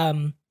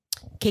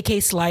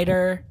 KK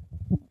Slider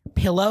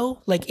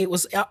pillow. Like it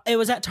was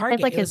at Target.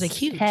 It's like it was like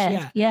huge.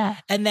 head. Yeah.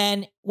 And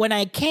then when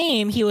I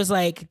came, he was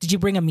like, "Did you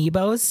bring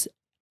amiibos?"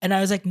 And I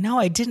was like, "No,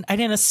 I didn't.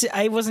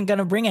 I wasn't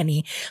gonna bring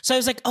any." So I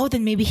was like, "Oh,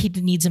 then maybe he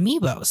needs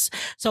amiibos."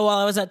 So while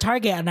I was at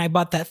Target and I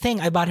bought that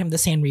thing, I bought him the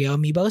Sanrio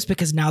amiibos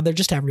because now they're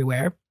just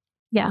everywhere.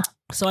 Yeah.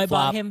 So I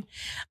bought him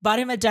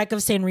a deck of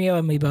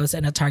Sanrio amiibos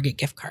and a Target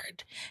gift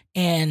card,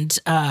 and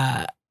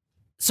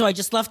so I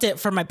just left it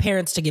for my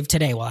parents to give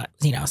today. Well,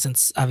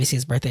 since obviously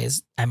his birthday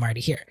is, I'm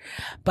already here,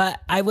 but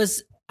I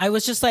was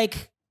just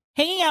like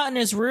hanging out in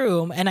his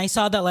room, and I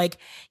saw that like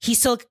he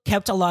still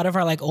kept a lot of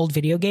our like old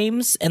video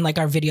games and like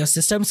our video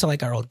system. So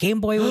like our old Game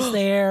Boy was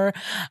there,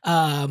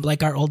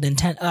 like our old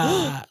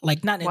Nintendo,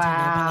 like not Nintendo,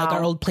 but like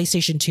our old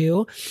PlayStation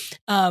 2.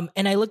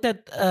 And I looked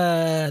at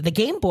the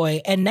Game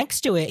Boy, and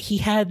next to it he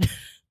had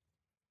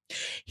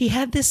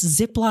this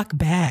Ziploc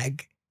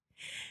bag,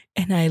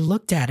 and I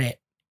looked at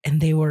it, and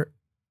they were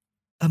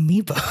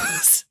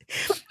amiibos.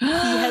 He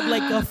had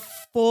like a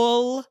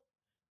full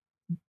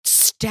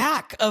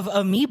stack of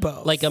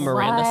amiibo, Like a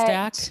Miranda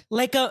stack?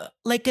 like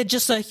a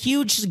just a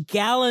huge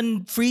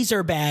gallon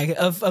freezer bag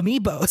of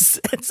amiibos.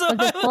 And so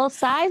Was it full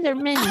size or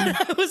mini?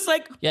 I was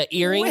like, Yeah,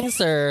 earrings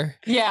or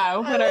Yeah. I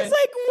was like,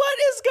 what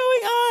is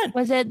going on?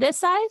 Was it this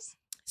size?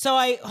 So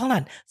hold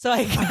on. So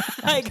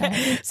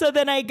so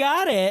then I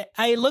got it.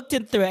 I looked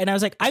through it, and I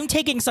was like, I'm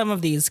taking some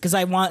of these because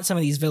I want some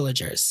of these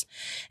villagers.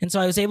 And so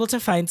I was able to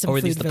find some or were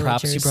food these the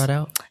villagers. props you brought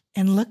out?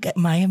 And look at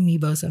my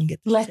amiibos I'm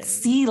getting. Let's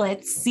see.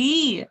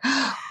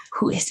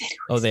 Who is it?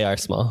 Oh, they are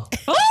small.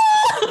 Who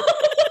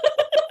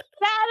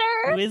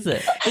Chatter. is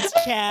it? It's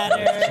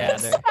Chatter.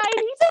 Chatter.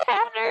 Tiny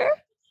Chatter.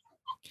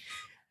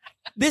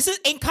 This is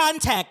in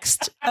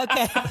context.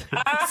 Okay.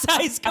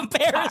 Size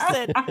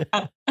comparison.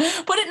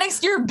 Put it next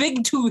to your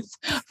big tooth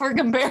for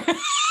comparison.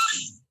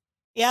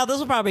 Yeah, this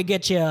will probably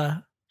get you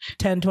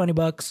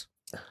 $10-$20.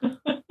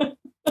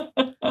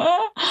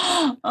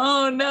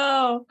 Oh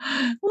no.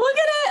 Look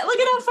at it. Look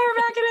at how far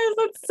back it is.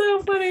 That's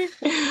so funny.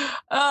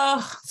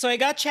 So I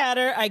got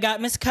Chatter. I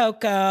got Miss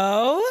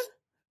Coco,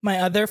 my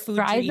other food.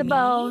 Fry the dreamy.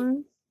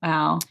 bone.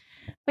 Wow.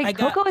 Wait, I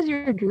got- Coco is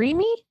your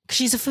dreamy?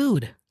 She's a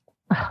food.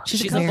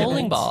 She's a coconut.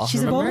 bowling ball.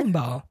 She's remember? a bowling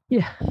ball.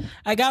 Yeah.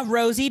 I got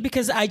Rosie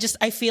because I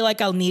feel like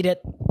I'll need it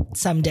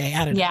someday.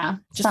 I don't know. Yeah.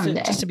 Just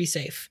someday. to be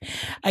safe.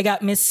 I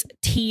got Miss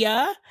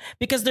Tia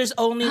because there's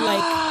only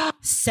like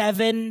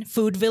 7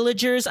 food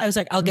villagers. I was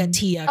like, I'll get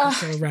Tia. 'cause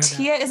she'll round up.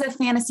 Tia is a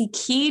fantasy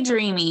key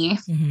dreamy.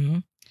 Mm-hmm.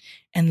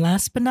 And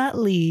last but not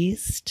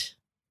least,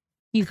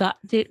 You got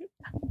it.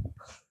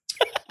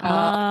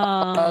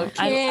 Oh,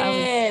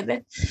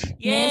 kid.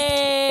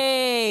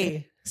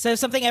 yay! So if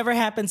something ever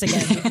happens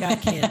again, we've got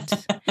Kid.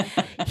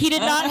 He did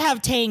not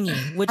have Tangy,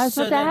 which I was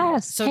about to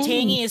ask, so Tangy.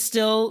 Tangy is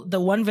still the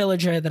one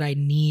villager that I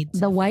need.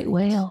 The white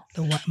whale.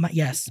 The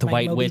The my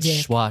White Moby Witch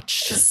Dick.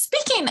 watch.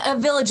 Speaking of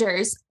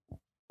villagers,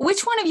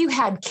 which one of you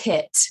had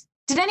Kit?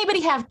 Did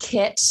anybody have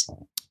Kit?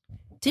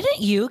 Didn't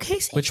you,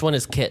 Casey? Which one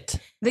is Kit?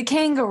 The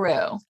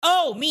kangaroo.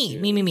 Oh,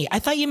 me. I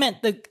thought you meant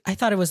I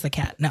thought it was the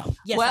cat. No.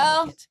 Yes. I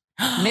Well, had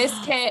Kit.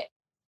 Miss Kit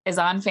is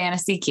on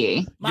Fantasy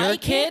Key. My Your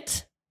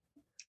Kit?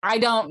 I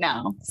don't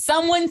know.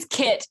 Someone's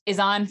Kit is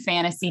on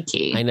Fantasy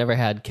Key. I never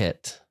had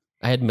Kit.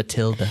 I had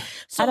Matilda.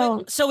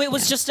 So it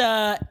was just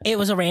it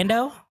was a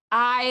rando.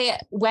 I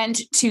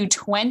went to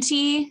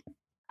 20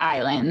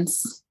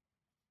 islands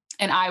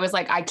and I was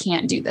like, I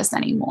can't do this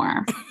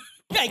anymore.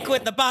 I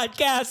quit the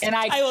podcast, And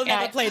I will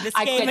never play this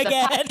I game quit the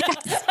again.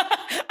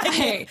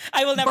 podcast.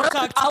 I will never Burned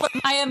talk to all of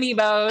my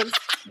amiibos.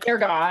 They're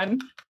gone.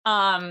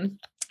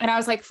 And I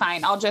was like,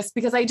 fine, I'll just,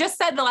 because I just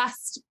said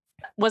last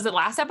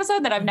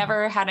episode that I've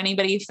never had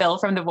anybody fill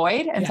from the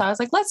void. And so I was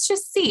like, let's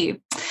just see.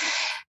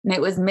 And it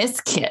was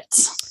Miss Kit.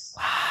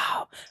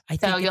 Wow.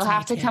 So you'll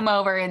have to come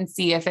over and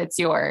see if it's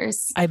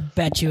yours. I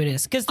bet you it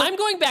is. Because I'm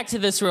going back to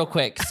this real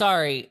quick.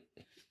 Sorry.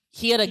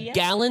 He had a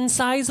gallon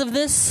size of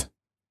this?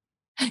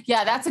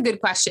 Yeah, that's a good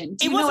question. Do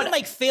it you know wasn't what-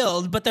 like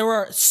filled, but there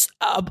were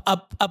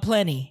a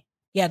plenty.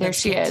 Yeah, there that's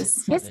she Kit.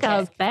 is. This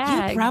guy's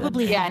bag. You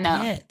probably Yeah, have I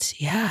know. Kit.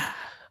 Yeah.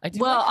 I do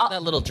Well, like I'll-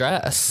 that little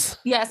dress.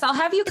 Yes, I'll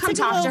have you It's come like a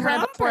talk to little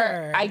her before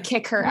romper. I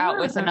kick her out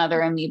with another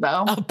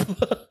amiibo.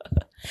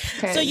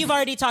 'Cause- So you've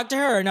already talked to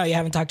her, or no? You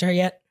haven't talked to her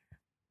yet.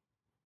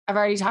 I've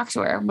already talked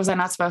to her. Was I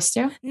not supposed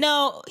to?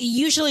 No,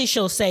 usually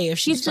she'll say if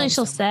she's Usually from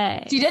she'll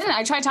somewhere. say. She didn't.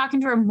 I tried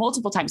talking to her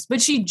multiple times, but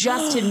she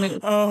just didn't move.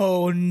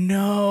 Oh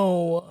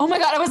no. Oh my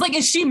God. I was like,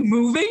 is she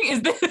moving?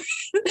 Is this,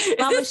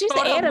 Mama, this she's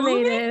photo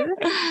animated. moving?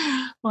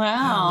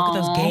 Wow. Oh,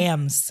 look at those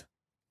gams.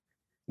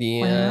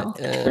 Yeah. Wow.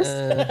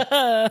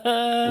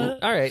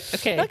 All right.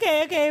 Okay.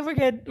 Okay, we're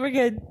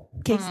good.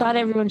 I thought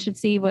everyone should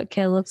see what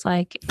Kit looks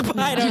like.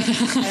 I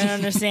don't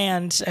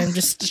understand. I'm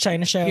just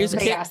trying to show. Here's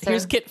Kit. Yes,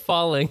 Here's Kit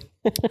falling.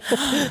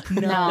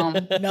 No.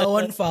 No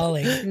one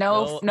falling.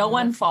 No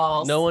one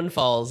falls. No one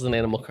falls in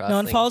Animal Crossing. No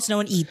one falls. No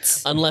one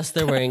eats. Unless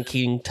they're wearing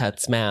King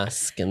Tut's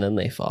mask, and then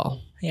they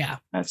fall. Yeah,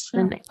 That's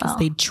And true. they fall.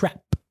 they trap.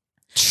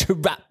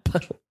 Trap.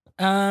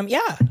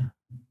 Yeah.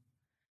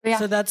 Yeah.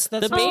 So that's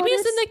The what- babies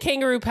in the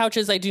kangaroo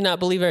pouches, I do not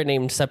believe are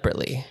named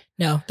separately.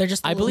 No, they're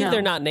just. I believe No.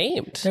 they're not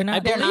named. They're not. I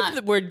They're believe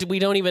not. that we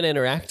don't even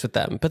interact with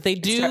them, but they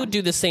true.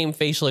 do the same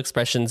facial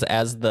expressions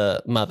as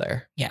the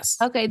mother. Yes.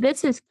 Okay,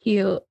 this is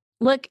cute.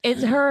 Look,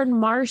 it's her and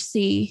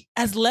Marcy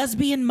As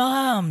lesbian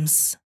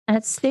moms.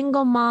 as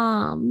single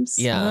moms.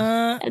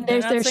 Yeah. And they're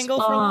there's not their single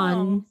for spawn.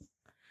 long.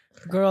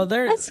 Girl,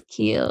 they're That's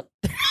cute.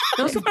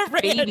 Those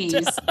Miranda. babies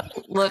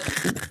look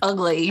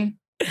ugly.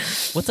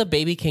 What's a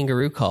baby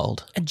kangaroo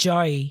called? a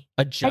joy.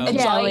 A A joey.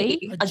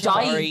 Joey. A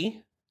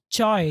joy.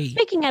 Joy.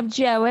 Speaking of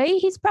Joey,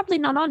 he's probably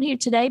not on here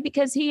today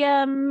because he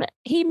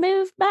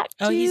moved back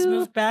to Oh, he's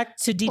moved back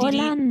to DDD.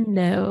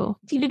 Orlando.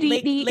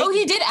 Late- Oh,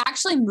 he did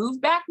actually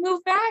move back?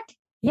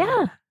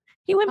 Yeah,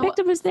 he went and Oh. picked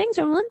up his things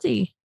from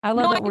Lindsay. I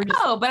love No, I that we're just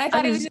know, but I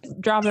thought I'm it was just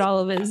just dropping all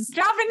of his.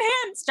 dropping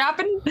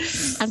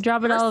hints, I'm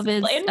dropping all of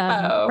his personal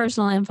info.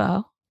 personal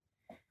info.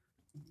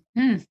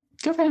 Good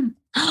for him.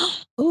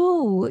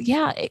 Ooh,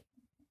 yeah.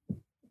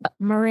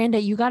 Miranda,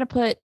 you got to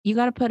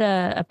put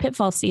a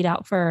pitfall seed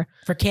out for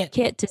For Kit.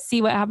 Kit to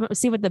see what happens.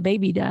 See what the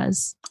baby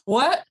does.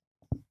 What?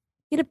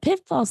 Get a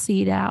pitfall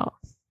seed out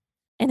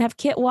and have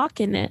Kit walk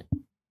in it.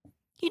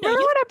 You know,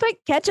 Remember when I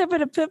put ketchup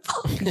in a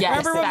pitfall? Yes,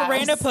 remember when that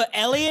Miranda was- put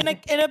Ellie in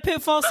a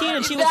pitfall scene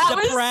and she was that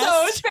depressed?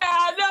 was so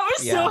sad. That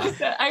was Yeah. so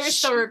sad. I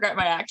still regret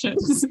my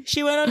actions.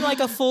 She went on like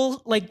a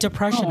full like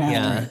depression Oh, after.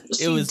 Yeah.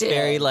 She It was did.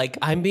 very like,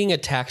 I'm being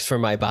attacked for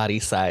my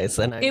body size.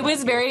 And I'm It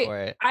was not here very- for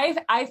it.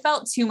 I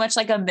felt too much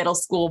like a middle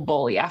school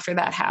bully after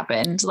that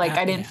happened. Like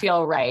I didn't Yeah.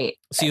 feel right.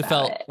 So you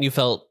about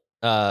felt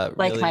it. like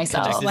really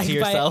myself. connected Like to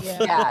by- yourself.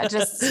 yeah. Yeah,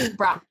 just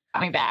brought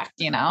me back,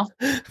 you know.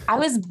 I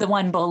was the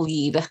one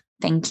bullied.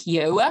 Thank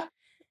you.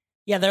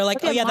 Yeah, they're like,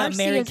 Look oh at yeah, that Marcy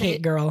Mary as a-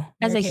 Kate girl.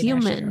 as Mary a Kate and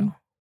Ashley human. girl.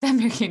 The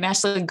American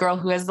Ashley girl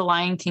who has the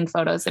Lion King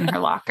photos in her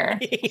locker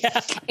Yeah.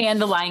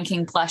 and the Lion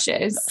King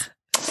plushes.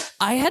 Did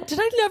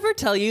I never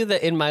tell you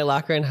that in my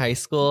locker in high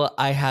school,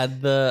 I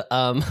had the,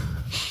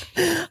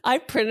 I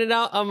printed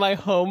out on my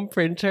home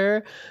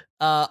printer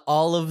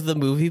all of the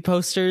movie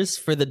posters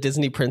for the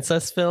Disney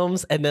princess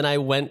films. And then I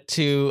went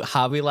to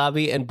Hobby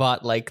Lobby and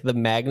bought like the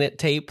magnet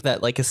tape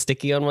that like is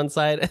sticky on one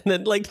side. And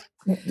then like,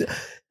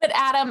 But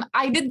Adam,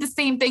 I did the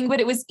same thing, but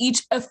it was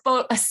each a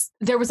photo.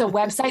 There was a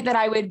website that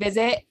I would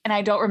visit, and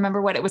I don't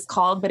remember what it was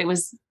called, but it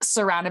was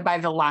surrounded by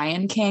the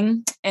Lion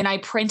King, and I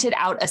printed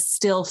out a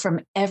still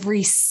from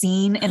every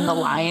scene in the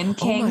Lion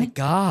King. oh my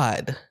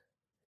God.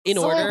 In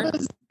So order. it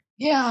was-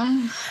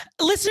 yeah.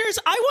 Listeners,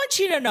 I want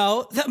you to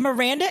know that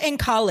Miranda in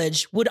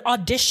college would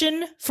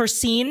audition for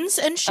scenes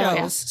and shows, Oh,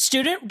 yeah.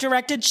 student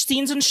directed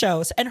scenes and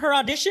shows. And her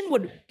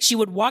audition she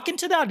would walk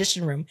into the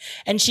audition room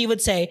and she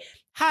would say,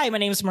 "Hi, my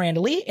name is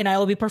Miranda Lee and I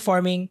will be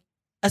performing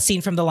a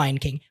scene from The Lion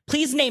King.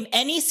 Please name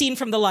any scene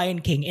from The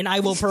Lion King and I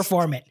will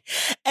perform it."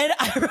 And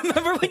I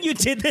remember when you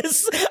did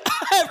this,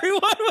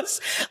 everyone was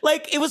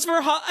like, it was for,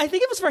 I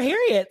think it was for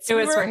Harriet's. It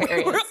was for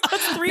Harriet's.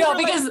 Us three No, were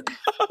like, because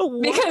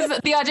 "What?" because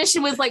the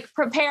audition was like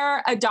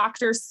prepare a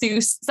Dr.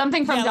 Seuss,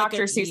 something from Yeah, like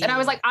Dr. a- Seuss. And I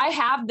was like, I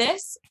have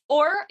this,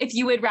 or if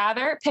you would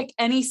rather pick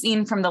any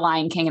scene from The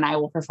Lion King and I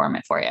will perform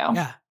it for you.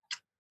 Yeah.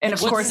 And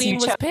of What course scene you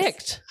was chose.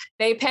 picked?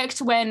 They picked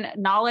when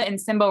Nala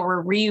and Simba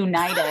were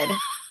reunited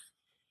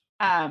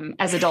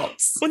as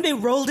adults. When they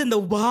rolled in the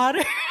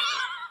water.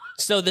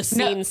 So the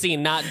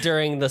scene, not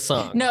during the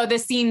song. No, the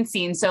scene.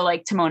 So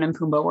like Timon and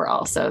Pumbaa were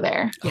also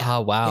there. Yeah.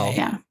 Oh, wow. Yeah,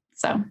 Yeah.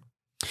 So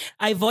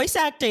I voice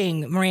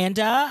acting,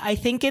 Miranda. I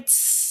think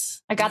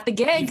it's I got the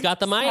gig. You've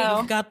got the mic. So-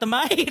 you've got the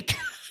mic.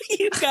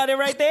 You got it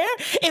right there.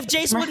 If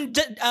Jace wouldn't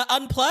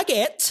unplug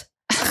it,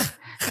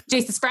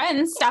 Jace's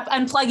friends, stop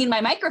unplugging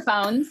my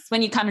microphones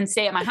when you come and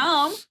stay at my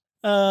home.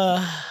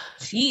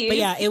 Jeez. but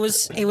yeah, it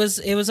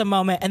was a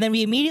moment, and then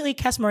we immediately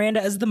cast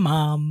Miranda as the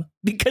mom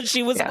because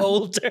she was Yeah.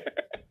 older.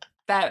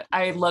 That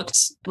I looked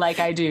like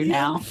I do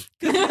now.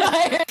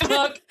 I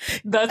look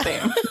the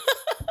same.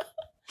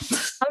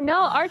 Oh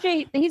no,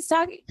 RJ, he's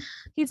talking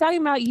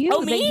about you. Oh,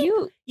 that me?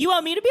 You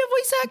want me to be a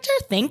voice actor?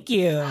 Thank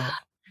you.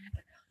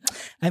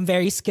 I'm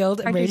very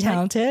skilled and very Archie's like-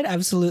 talented.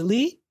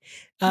 Absolutely.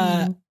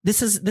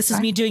 This is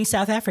me doing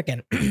South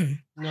African.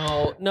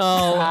 No, We're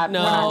not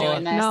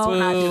doing this. No. We're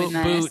not doing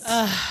this.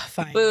 Boots.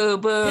 Fine. Boo,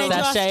 boo. Can I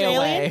do Sashay Australian?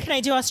 away. Can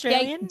I do Yeah,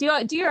 Australian? do your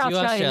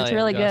Australian. It's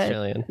really do good.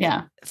 Australian.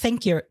 Yeah.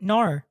 Thank you.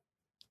 Nor.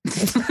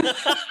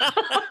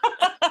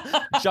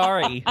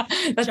 Jari.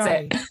 That's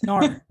Sorry. it.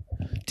 Nor.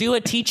 Do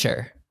a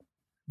teacher.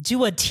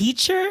 Do a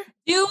teacher?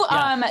 Do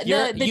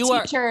You're- the you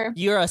are- teacher.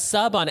 You're a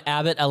sub on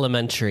Abbott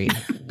Elementary.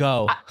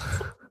 Go.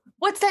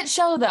 What's that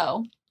show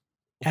though?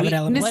 Abbott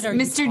Elementary. What are you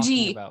Mr. talking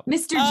G. about?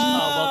 Mr. G.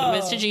 Oh,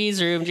 welcome to Mr.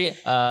 G's room.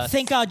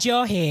 Thank God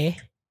you're here.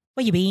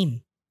 Where you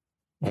been?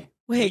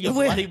 Where you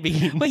bloody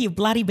bean. Where you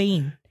bloody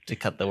been? To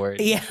cut the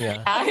word.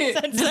 Yeah.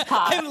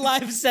 I'm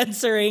live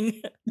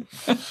censoring.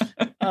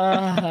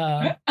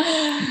 Nar.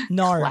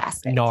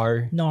 Classic.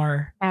 Nar.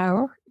 Nar.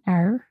 Our.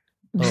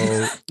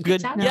 Oh,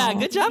 good. job. Yeah,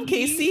 good job,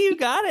 Casey. You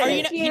got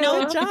it. Or you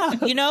know, good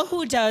job. You know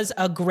who does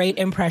a great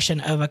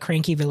impression of a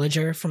cranky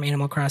villager from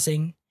Animal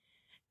Crossing?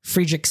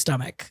 Friedrich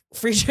Stomach.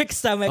 Friedrich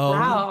Stomach. Oh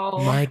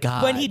Wow. my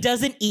God. When he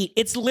doesn't eat,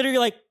 it's literally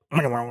like.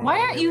 Why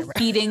aren't you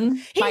feeding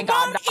He my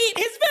god? won't eat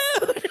his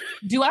food.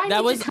 Do I That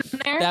need was- to come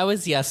there? That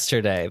was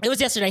yesterday. It was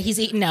yesterday. He's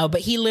eaten now,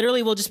 but he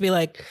literally will just be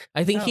like,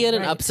 I think he Oh, had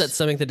an right. upset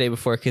stomach the day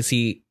before because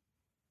he,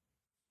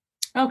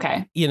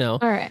 Okay. you know.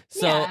 All right.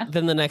 So Yeah.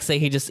 then the next day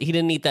he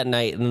didn't eat that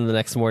night, and then the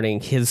next morning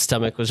his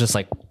stomach was just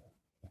like,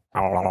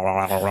 and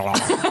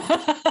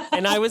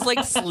I was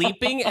like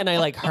sleeping, and I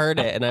like heard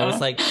it, and I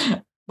was like,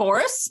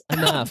 Boris?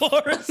 enough.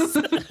 Boris.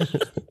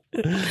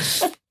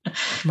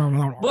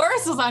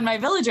 Boris was on my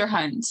villager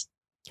hunt.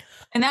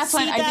 And that's See,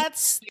 when I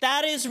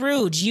that is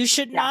rude. You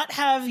should not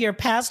have your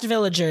past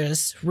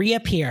villagers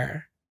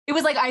reappear. it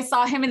was like I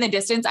saw him in the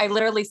distance. I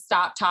literally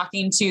stopped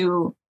talking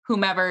to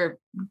whomever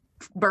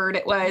bird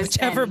it was.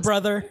 Whichever and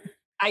brother.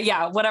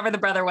 whatever the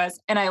brother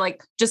was. And I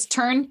like just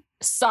turned,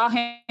 saw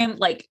him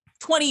like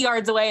 20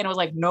 yards away and I was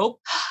like, nope.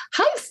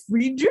 Hi,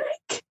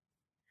 Friedrich.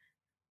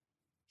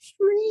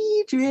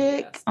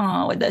 Friedrich.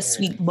 Oh, the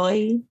sweet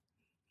boy.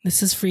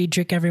 This is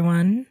Friedrich,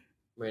 everyone.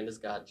 Miranda's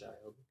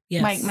godchild.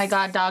 Yes. My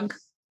god dog.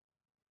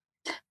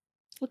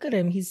 Look at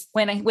him.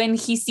 When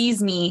he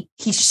sees me,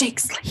 he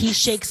shakes. Like He this.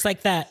 shakes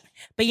like that.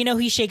 But you know who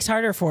he shakes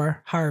harder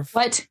for? Harv.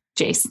 What?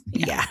 Jace.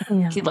 Yeah.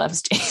 Yeah. He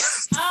loves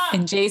Jace.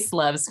 And Jace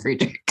loves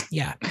Friedrich.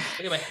 Yeah.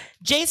 Anyway,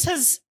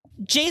 Jace,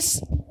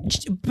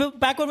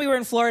 back when we were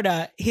in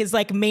Florida, his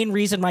like main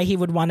reason why he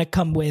would want to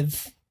come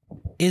with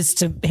is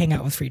to hang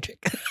out with Friedrich.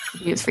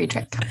 He was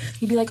Friedrich.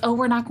 He'd be like, oh,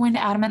 we're not going to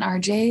Adam and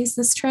RJ's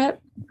this trip?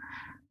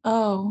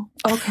 Oh,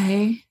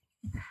 okay.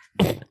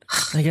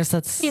 I guess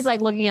that's He's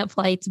like looking at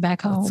flights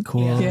back home. that's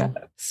cool. Yeah.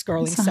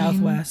 Scrolling Fine.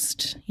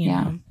 southwest. You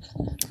Yeah. know.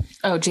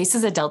 Oh, Jace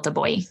is a Delta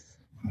boy.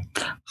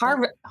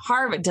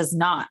 Harv does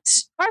not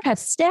Harv has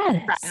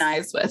status.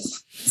 fraternize with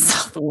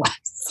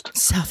Southwest.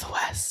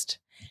 Southwest.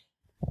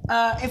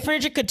 If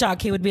Friedrich could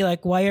talk, he would be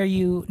like, why are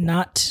you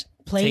not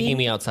playing? Taking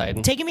me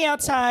outside. Taking me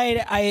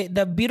outside.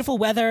 The beautiful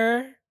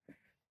weather.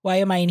 Why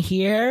am I in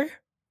here?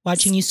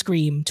 Watching you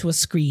scream to a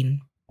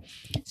screen.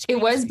 It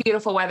was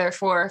beautiful weather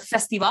for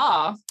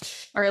Festival,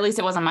 or at least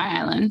it was on my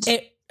island.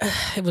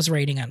 It was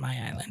raining on my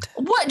island.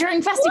 What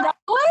during Festival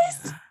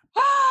was?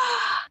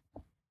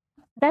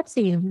 That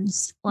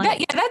seems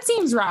like that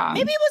seems wrong.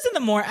 Maybe it was in the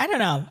morning. I don't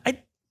know.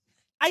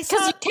 I saw,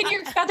 because can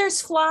your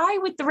feathers fly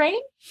with the rain?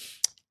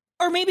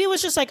 or maybe it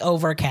was just like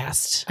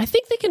overcast. I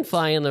think they can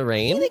fly in the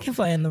Maybe rain. they can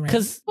fly in the rain.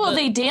 Because Well,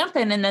 they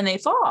dampen and then they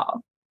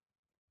fall.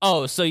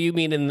 oh, so you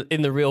mean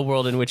in the real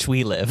world in which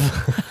we live?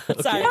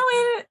 Sorry. No,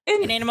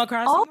 in in Animal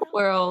Crossing, all the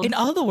world. in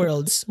all the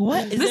worlds.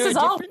 What is this there is a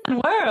all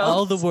different? one world.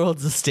 All the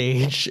world's a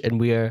stage, and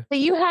we are. so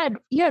you had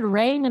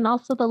rain and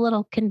also the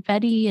little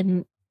confetti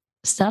and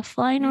stuff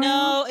flying around.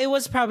 No, it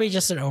was probably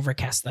just an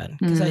overcast then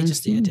because I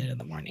just did it in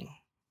the morning.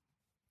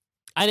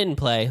 I didn't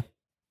play.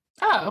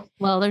 Oh,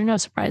 Well, there's no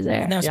surprise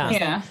there. No, Yeah. surprise.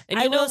 yeah. And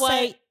I you know will what?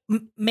 say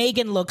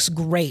Megan looks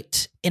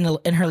great in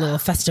her little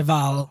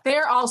festival.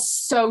 They're all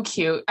so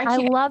cute. I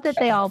can't- love that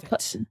they all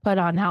outfit. put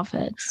on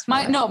outfits.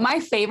 my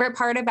favorite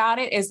part about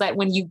it is that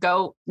when you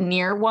go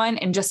near one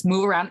and just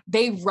move around,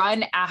 they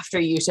run after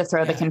you to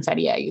throw the Yeah.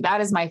 confetti at you.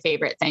 That is my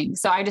favorite thing.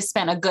 So I just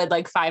spent a good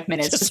like 5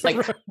 minutes just like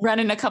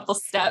running a couple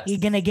steps, You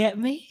gonna get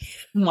me?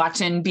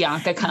 watching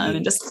Bianca come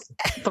and just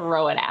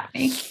throw it at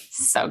me.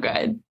 So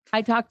good.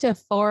 I talked to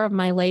 4 of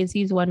my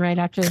lazies, one right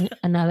after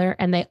another,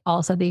 and they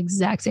all said the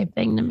exact same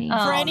thing to me.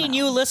 Oh, For any no.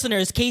 new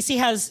listeners, Casey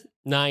has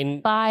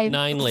Nine Five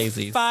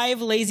lazies.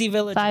 5 lazy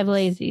villagers. 5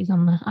 lazies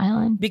on the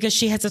island. Because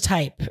she has a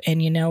type,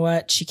 and you know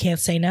what? She can't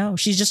say no.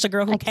 She's just a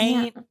girl who I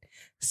can't. can't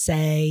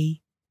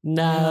say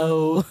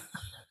No.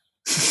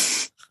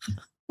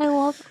 I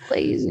love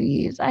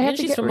lazies. I Yeah, have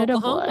to she's get from rid of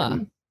Oklahoma.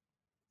 one.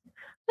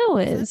 Who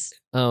is?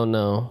 Oh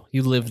no,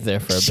 you lived there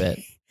for a bit.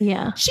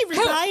 Yeah. She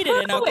resided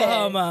in Who is?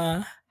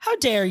 Oklahoma. How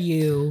dare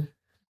you?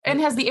 And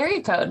has the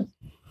area code.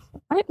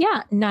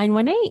 Yeah,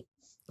 918.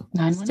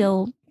 911.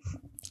 Still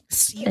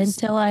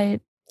until I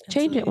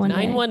change it one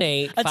day.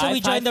 918 Until we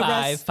join the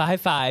rest-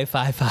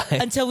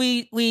 5555. Until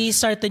we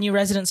start the new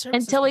resident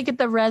service. Until we get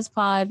the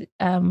ResPod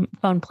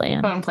phone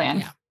plan. Phone plan.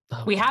 Yeah.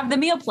 We have the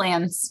meal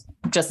plans.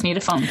 Just need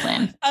a phone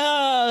plan.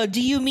 Oh,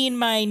 do you mean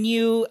my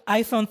new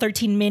iPhone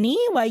 13 mini?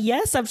 Why,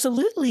 yes,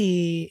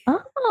 absolutely.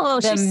 Oh,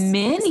 The she's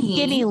mini.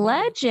 skinny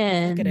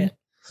legend. Look at it.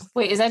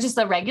 Wait, is that just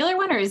the regular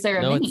one or is there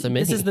a No, mini? it's the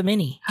mini. This is the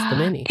mini. the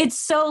mini. It's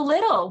so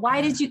little.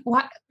 Why did you?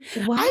 Why?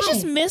 I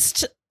just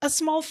missed a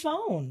small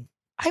phone.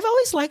 I've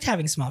always liked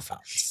having small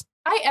phones.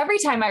 Every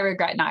time I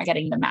regret not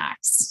getting the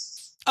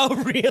Max. Oh,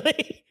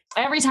 really?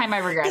 Every time I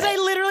regret Because I it.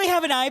 literally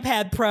have an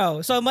iPad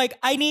Pro. So I'm like,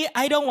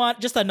 I don't want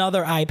just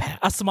another iPad,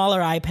 a smaller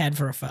iPad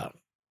for a phone.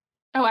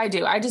 Oh, I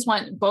do. I just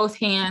want both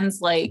hands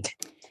like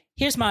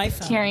Here's my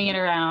phone. carrying it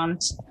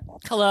around.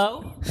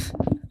 Hello.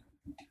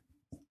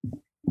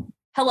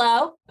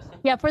 Hello?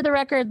 Yeah, for the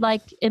record,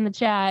 like in the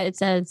chat, it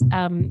says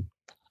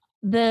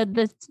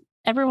the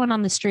everyone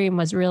on the stream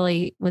was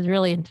really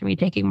into me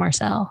taking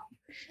Marcel.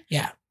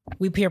 Yeah.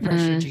 We peer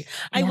pressured you.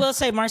 I Yeah. will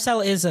say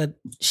Marcel is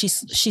she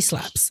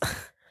slaps.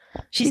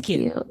 She's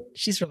cute.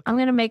 She's really I'm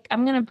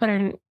gonna put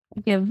her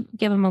give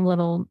him a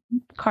little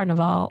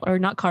carnival, or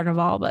not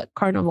carnival, but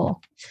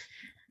carnival,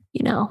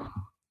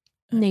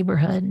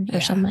 neighborhood or Yeah.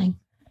 something.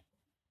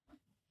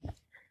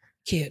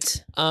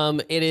 cute.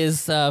 It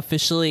is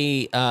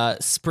officially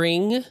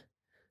spring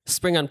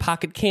on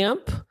Pocket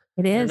Camp.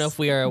 It I don't is. know if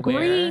we are aware.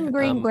 Green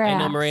I know,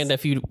 grass. Miranda,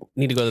 if you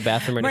need to go to the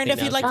bathroom or Miranda,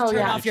 anything. if you'd like to Oh, turn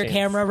yeah. off your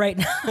camera right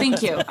now.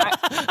 Thank you.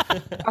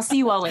 I'll see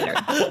you all later.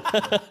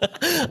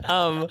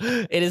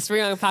 It is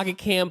spring on Pocket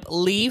Camp.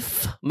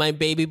 Leaf, my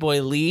baby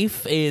boy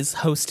Leaf, is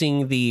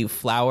hosting the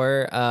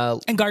Flower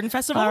And Garden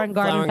Festival? Flower and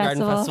Garden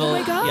Festival. Oh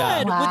my God.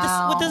 Yeah.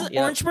 Wow. With this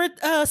Yeah. orange bird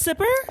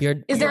sipper?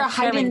 Is there a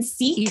hide serving- and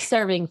seek? He's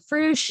serving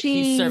frushi,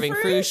 He's serving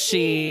Frushi.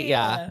 frushi.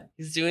 Yeah,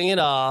 he's doing it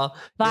all.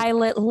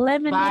 violet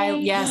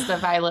lemonade. Yes, the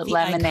violet The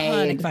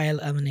lemonade. iconic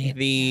violet lemonade.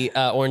 The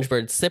orange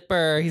bird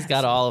sipper. He's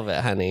got all of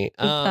it, honey.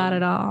 He's got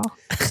it all.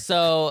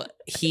 So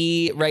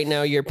right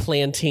now you're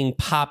planting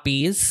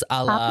poppies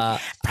a la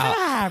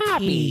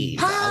Poppies.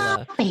 a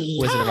la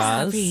Wizard of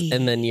Oz, Poppies.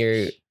 and then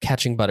you're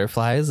catching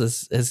butterflies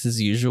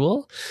as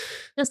usual,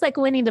 Just like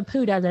Winnie the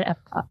Pooh does at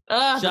Epcot.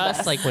 Ugh, the just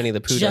best. like Winnie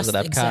the Pooh Just does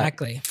at Epcot.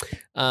 exactly.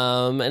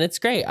 And it's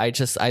great.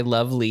 I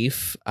love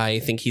Leaf. I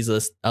think he's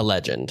a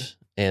legend,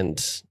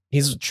 and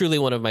he's truly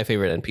one of my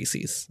favorite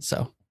NPCs.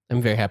 So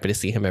I'm very happy to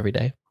see him every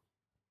day.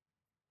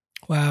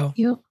 Wow.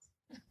 You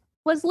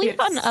was Leaf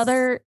on Yes.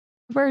 other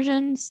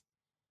versions?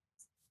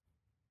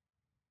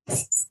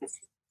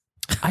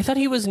 I thought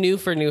he was new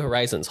for New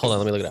Horizons. Hold on,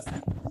 let me look it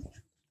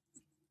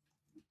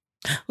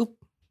up.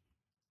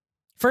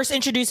 First,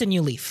 introduce a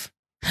new leaf.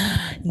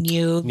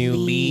 New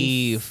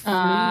Leaf.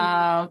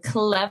 Oh,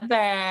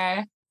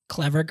 clever.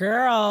 Clever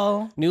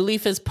girl. New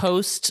Leaf is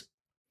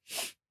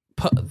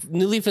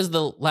New Leaf is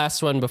the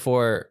last one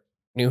before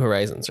New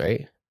Horizons,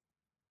 right?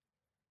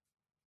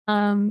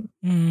 Mm.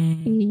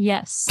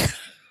 Yes.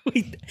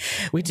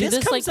 We do This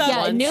this like comes up-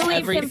 once New Leaf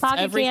every and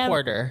Pocket Camp.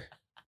 quarter.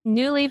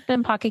 New Leaf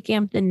and Pocket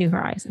Camp and New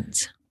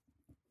Horizons.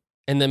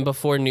 And then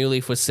before New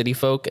Leaf was City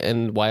Folk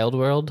and Wild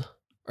World,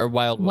 or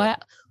Wild World.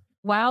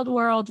 Wild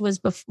World was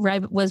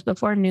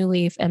before New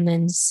Leaf, and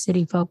then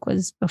City Folk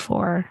was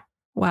before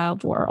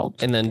Wild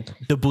World. And then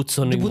the Boots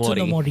on The Butsu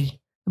no Mori. Mori.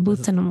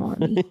 Boots in the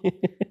morning.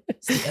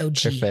 It's the OG.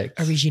 Perfect.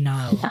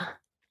 Original. Yeah.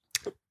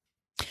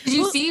 Did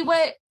you see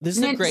what? This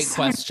is a Mint- great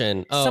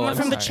question. Oh, Someone I'm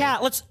from the sorry.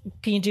 chat.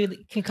 Can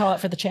you call out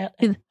for the chat?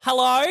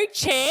 Hello,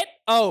 chat.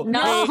 Oh, No.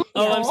 hey.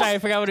 Oh, I'm No. sorry. I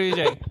forgot what we were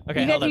doing.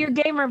 Okay, You hold got on. your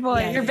gamer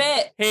voice. Yeah. Your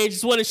bit. Hey,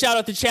 just want to shout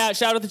out the chat.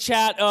 Shout out the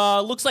chat.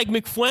 Looks like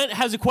McFlint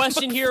has a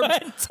question here.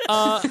 Is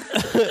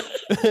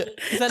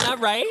that not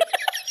right?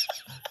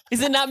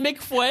 Is it not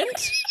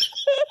McFlint?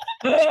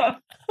 Am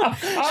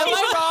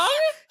I wrong?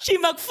 She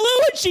McFlew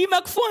and she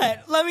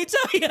McFlint. Let me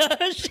tell you,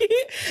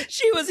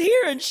 she was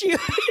here and she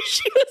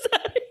was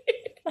out here.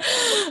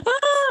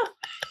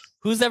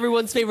 Who's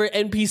everyone's favorite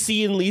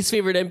NPC and least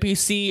favorite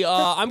NPC?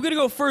 I'm gonna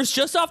go first,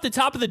 just off the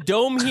top of the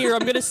dome here.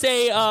 I'm gonna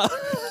say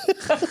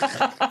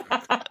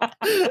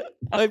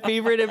my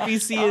favorite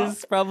NPC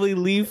is probably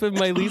Leaf, and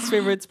my least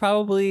favorite's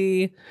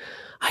probably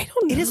I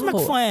don't know. It is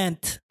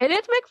McFlint. It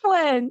is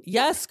McFlynn.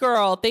 Yes,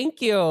 girl.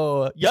 Thank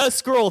you.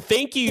 Yes, girl.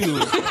 Thank you.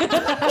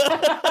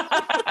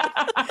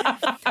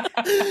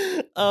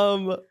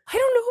 I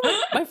don't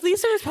know. My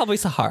least favorite is probably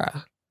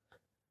Sahara.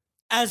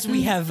 As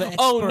we have.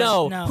 Oh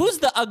no. Who's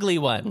the ugly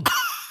one?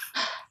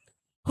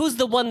 Who's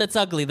the one that's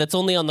ugly? That's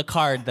only on the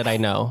card that I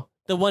know.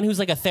 The one who's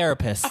like a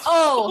therapist.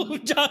 Oh,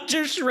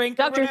 Dr. Shrink.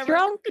 Dr.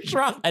 Shrunk?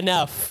 Shrunk.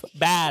 Enough.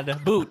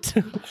 Bad. Boot.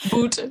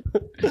 boot.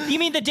 You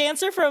mean the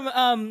dancer from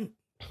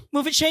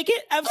Move It, Shake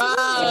It? Absolutely.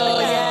 Oh,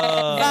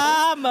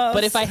 yeah. Vamos.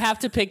 But if I have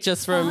to pick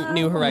just from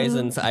New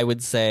Horizons, I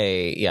would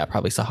say, yeah,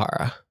 probably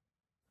Sahara.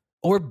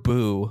 Or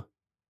Boo.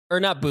 Or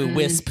not Boo,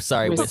 Wisp.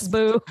 Sorry, Wisp.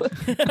 Boo.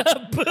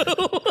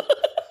 Boo.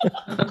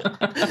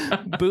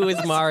 Boo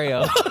is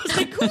Mario. I was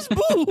like, who's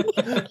Boo?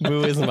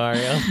 Boo is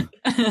Mario.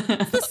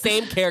 It's the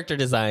same character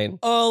design.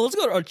 Oh, let's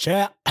go to our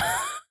chat.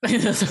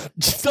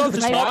 Just off the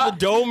top of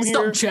the dome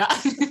here. Stop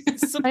chat.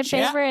 Some My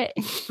chat. favorite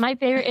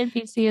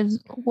NPC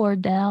is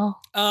Wardell.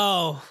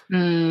 Oh,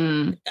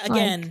 Mm.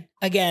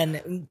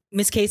 again,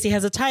 Miss Casey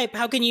has a type.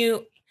 How can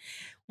you?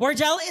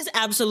 Wardell is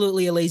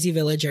absolutely a lazy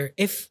villager.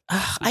 If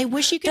I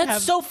wish you could That's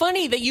have so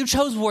funny that you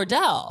chose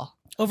Wardell.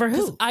 over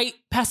who?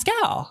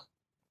 Pascal.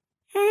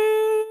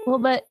 Well,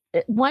 but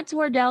once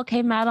Wardell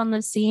came out on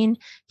the scene,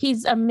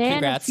 he's a man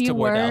Congrats of few to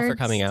words. Wardell for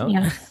coming out.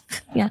 Yeah.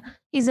 Yeah.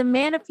 He's a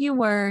man of few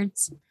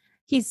words.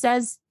 He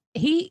says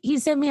he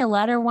sent me a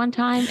letter one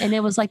time, and it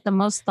was like the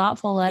most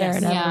thoughtful letter Yes.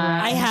 I'd ever Yeah.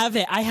 read. I have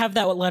it. I have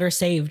that letter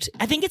saved.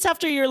 I think it's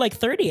after your like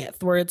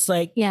 30th, where it's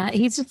like, Yeah,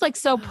 he's just like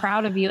so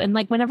proud of you, and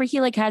like whenever he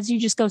like has you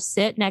just go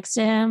sit next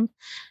to him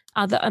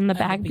on the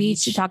back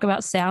beach to beach. talk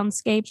about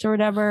soundscapes or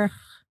whatever.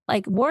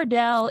 Like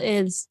Wardell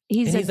is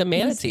And he's a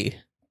manatee.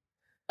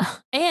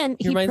 and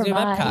He he reminds me of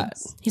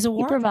provides. he's a He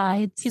war.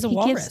 provides. He's a He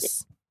gives-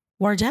 walrus.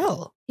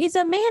 Wardell. He's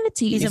a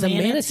manatee. He's He's a a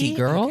manatee, manatee?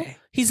 girl. Okay.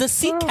 He's a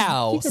sea Girl,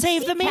 cow. he's a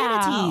Save the sea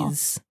cow.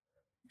 manatees.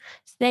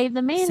 Save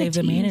the manatees. Save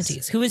the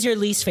manatees. Who is your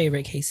least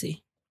favorite,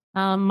 Casey?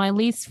 My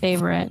least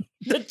favorite.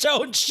 The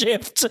tone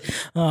shift.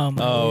 Oh,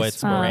 my Oh, least-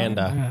 it's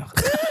Miranda.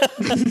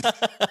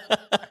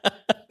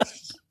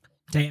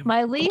 Damn.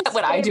 My least. What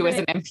would I do as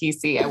an favorite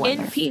NPC? I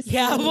wonder. NPC.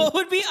 Yeah, what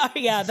would be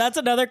yeah, that's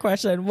another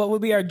question. What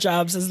would be our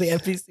jobs as the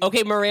NPC?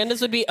 Okay, Miranda's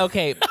would be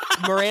okay.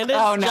 Miranda's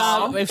Oh, no.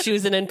 job, if she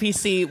was an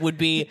NPC, would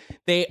be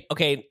in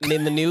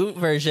the new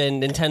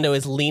version, Nintendo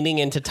is leaning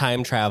into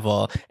time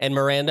travel, and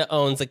Miranda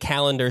owns a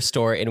calendar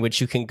store in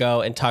which you can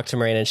go and talk to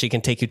Miranda, and she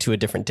can take you to a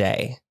different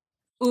day.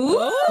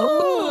 Ooh.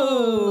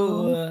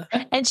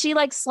 And she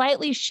like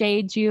slightly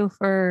shades you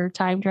for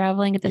time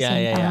traveling at the Yeah,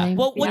 same yeah, yeah. time.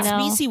 Well, what you know?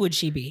 species would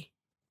she be?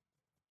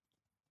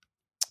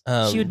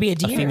 She would be a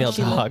deer. female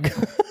She dog.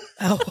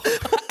 Oh,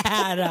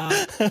 Adam.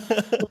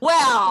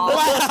 Wow.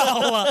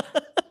 Wow.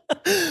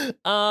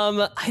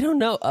 I don't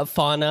know.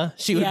 Fauna.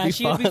 She would be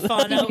she fauna. would be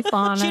fauna. She'd be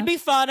fauna. She'd be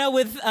fauna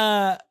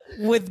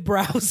with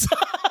brows.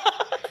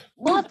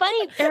 Well,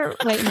 funny.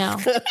 Wait, no.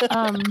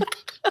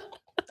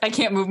 I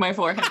can't move my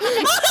forehead.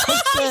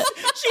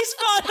 She's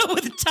fauna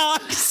with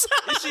tox.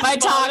 My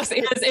tox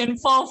is in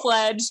full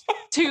fledged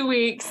 2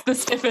 weeks, the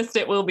stiffest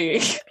it will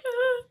be.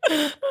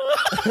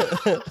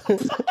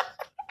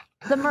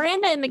 The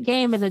Miranda in the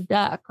game is a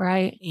duck,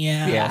 right?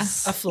 Yeah.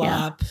 Yes. A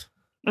flop.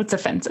 It's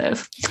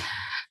offensive.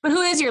 But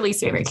who is your least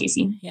favorite,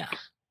 Casey? I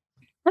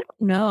don't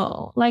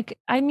know. Like,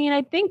 I mean,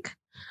 I think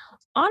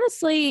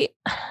honestly,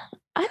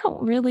 I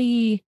don't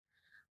really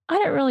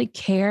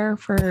care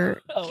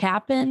for Oh.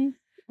 Cap'n.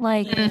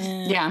 Like,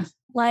 Yeah.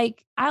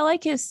 like I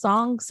like his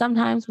songs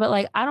sometimes, but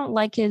like I don't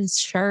like his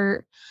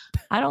shirt.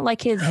 I don't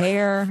like his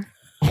hair.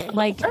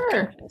 Like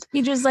Sure.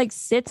 he just like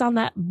sits on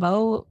that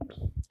boat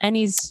and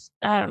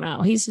I don't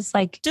know. He's just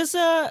like Does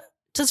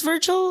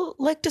Virgil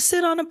like to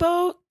sit on a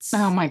boat?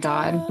 Oh my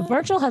God.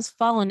 Virgil has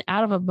fallen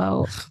out of a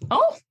boat.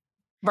 Oh,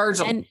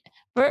 Virgil. And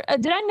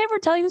did I never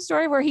tell you the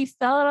story where he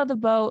fell out of the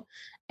boat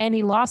and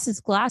he lost his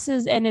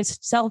glasses and his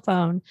cell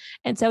phone?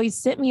 And so he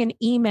sent me an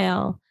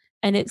email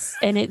and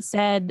it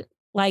said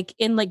like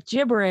in like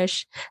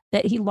gibberish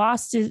that he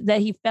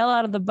fell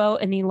out of the boat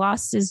and he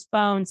lost his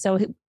phone. So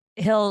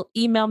he'll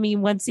email me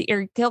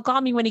he'll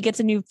call me when he gets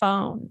a new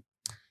phone.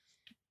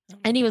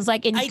 And he was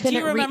like, and he I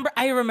couldn't do remember.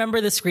 I remember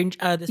the screen.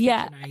 Yeah.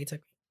 picture now you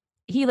took.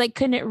 he like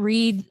couldn't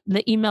read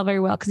the email very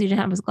well because he didn't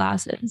have his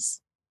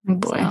glasses. Oh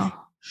boy. So,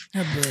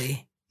 Oh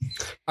boy.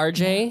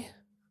 RJ,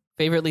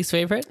 favorite, least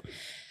favorite?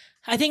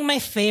 I think my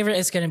favorite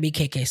is going to be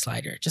KK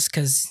Slider, just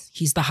because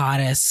he's the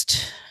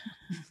hottest,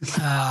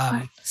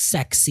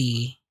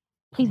 sexy.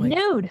 he's my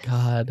nude.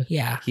 God,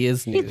 Yeah. he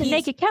is He's new. the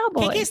naked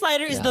cowboy. KK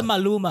Slider is Yeah. the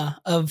Maluma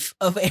of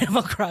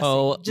Animal Crossing.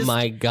 Oh Just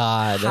my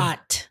God!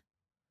 hot.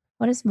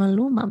 What is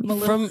Maluma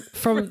mean?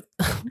 From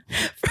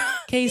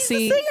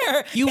Casey,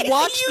 Singer. you Casey,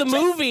 watched the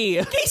movie.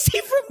 Casey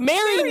from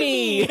Marry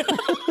Me.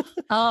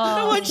 The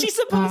Oh, one she's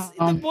supposed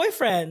the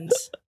boyfriend.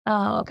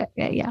 oh,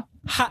 okay, yeah.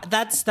 Hot.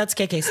 That's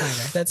KK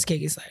Slider. That's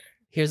KK Slider.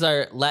 Here's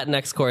our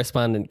Latinx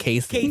correspondent,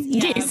 Casey. Casey.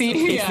 Yeah, Casey.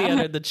 Casey Yeah.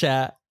 entered the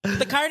chat.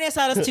 The carne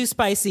asada is too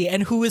spicy.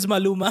 And who is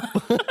Maluma?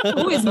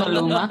 Who is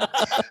Maluma?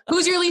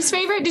 Who's your least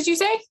favorite, did you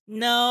say?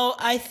 No,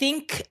 I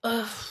think.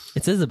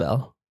 It's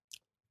Isabel.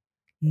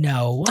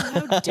 No.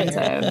 How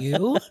dare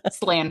you?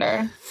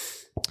 Slander.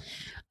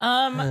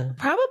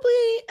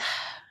 Probably.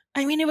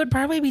 I mean, it would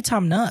probably be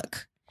Tom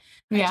Nook.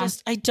 Yeah.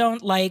 I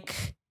don't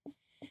like.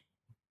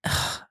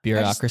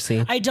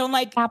 Bureaucracy. I don't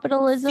like.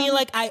 Capitalism. Feel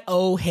like I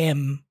owe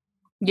him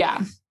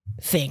Yeah.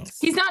 things.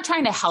 He's not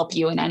trying to help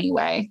you in any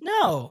way.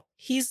 No,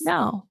 he's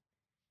no.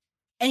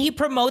 and he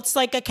promotes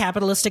like a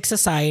capitalistic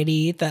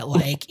society that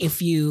like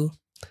if you.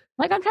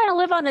 Like I'm trying to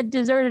live on a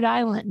deserted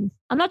island.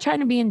 I'm not trying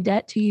to be in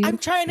debt to you. I'm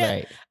trying to.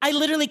 Right. I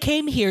literally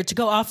came here to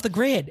go off the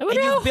grid, I and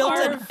wonder you how built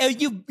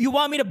Harv- you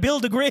want me to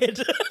build a grid?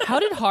 How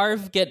did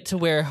Harv get to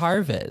where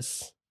Harv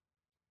is?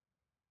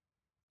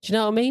 Do you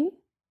know what I mean?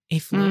 A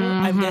flu.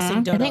 I'm Mhm. guessing.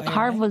 I Dodo think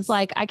Harv Airlines. was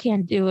like, I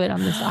can't do it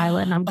on this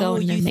island. I'm Oh,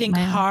 going to you make think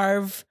my own.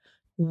 Harv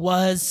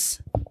was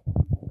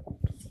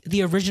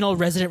the original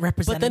resident But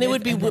representative? then it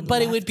would be, and then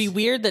but it would be left?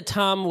 weird that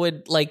Tom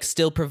would like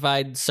still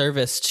provide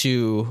service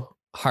to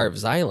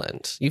Harv's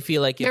Island. You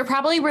feel like They're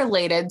probably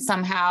related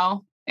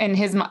somehow. And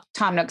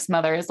Tom Nook's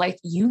mother is like,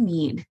 you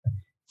need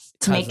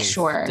to make Cousins,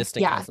 sure.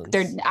 distant Yeah, cousins.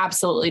 they're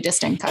absolutely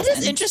distinct It cousins.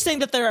 is interesting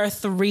that there are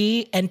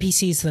 3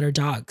 NPCs that are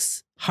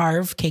dogs: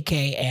 Harv,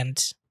 KK,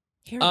 and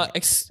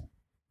Harriet.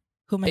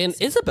 Who am I and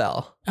missing?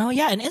 Isabel. Oh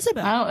yeah, and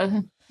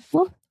Isabel.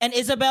 Oh, And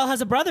Isabel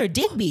has a brother,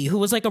 Digby, who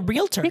was like a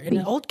realtor in Digby.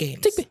 the old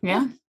games. Digby.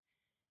 yeah.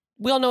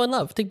 We all know and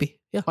love Digby.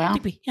 Yeah. Wow.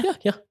 Digby. Yeah.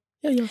 Yeah. Yeah.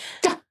 Yeah. Yeah.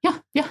 Yeah. Yeah.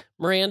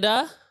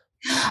 Miranda?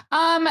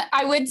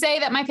 I would say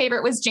that my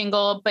favorite was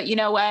Jingle, but you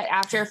know what?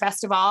 After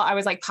Festival, I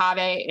was like,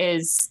 Pave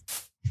is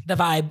The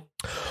vibe.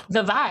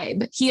 the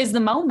vibe. He is the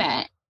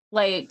moment.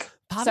 Like,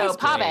 so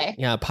Pave. Great.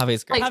 Yeah,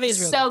 Pave's great. Like, Pave's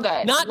really so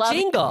good. Not Love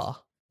Jingle.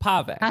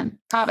 Pave.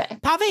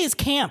 Pave. Pave is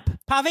camp.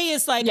 Pave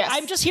is like, Yes.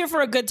 I'm just here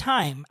for a good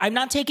time. I'm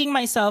not taking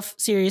myself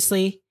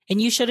seriously,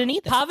 and you shouldn't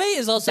either. Pave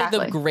is also the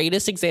Exactly.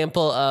 greatest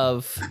example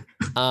of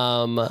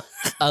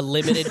a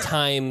limited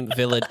time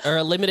village or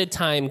a limited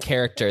time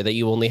character that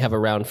you only have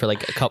around for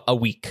like a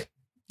week.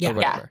 Yeah. Or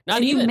whatever. Not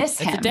And even. you miss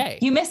him. It's a day.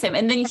 You miss him.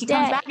 And then he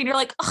comes back and you're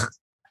like, ugh,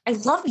 I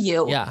love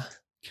you. Yeah.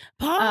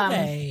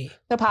 Pave.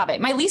 So Pave.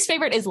 My least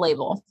favorite is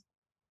Label.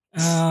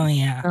 Oh,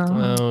 yeah.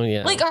 Oh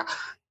yeah. Like,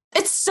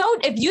 it's so,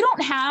 if you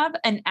don't have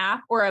an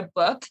app or a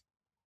book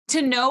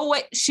to know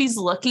what she's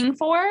looking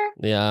for,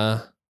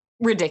 yeah.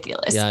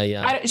 ridiculous.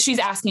 Yeah. She's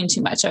asking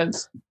too much of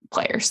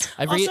players.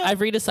 I've Also-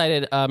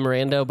 redecided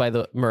Miranda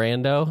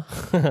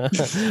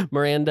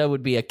Miranda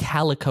would be a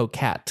calico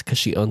cat because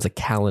she owns a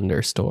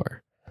calendar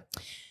store.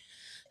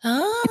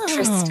 Oh,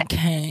 Interesting.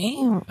 okay.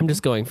 I'm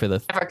just going for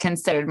the Never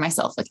considered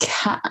myself a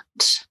cat.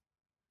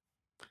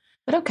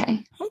 But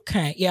okay.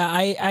 Okay. Yeah,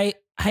 I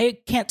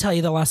can't tell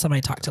you the last time I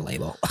talked to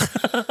Label.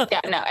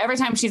 Yeah, no. Every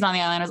time she's on the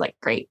island, I was like,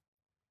 great.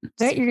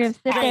 Right, you're gonna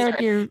sit there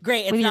with your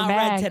Great. It's with your not red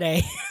bag.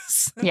 today.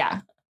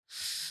 Yeah.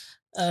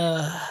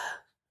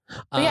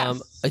 yeah.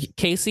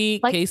 Casey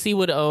Like- Casey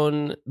would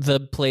own the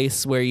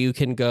place where you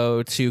can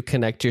go to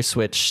connect your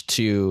Switch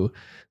to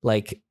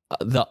like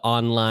the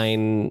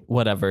online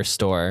whatever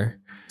store.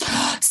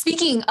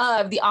 Speaking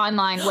of the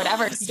online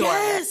whatever store,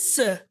 Yes.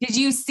 did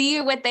you see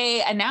what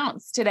they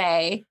announced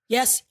today?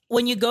 Yes.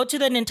 When you go to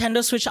the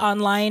Nintendo Switch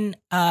Online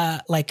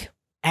like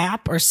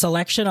app or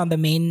selection on the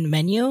main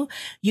menu,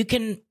 you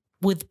can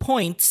with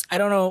points. I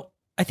don't know.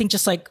 I think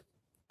just like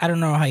I don't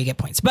know how you get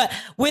points, but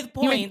with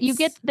points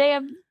they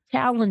have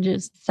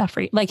challenges stuff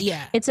for you. Like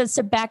yeah. it says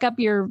to back up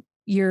your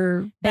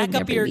Back thing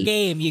up every your week.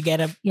 game, you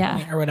get a Yeah.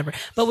 point or whatever.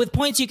 But with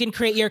points, you can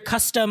create your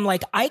custom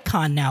like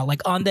icon now,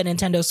 like on the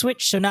Nintendo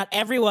Switch. So not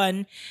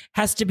everyone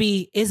has to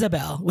be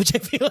Isabel, which I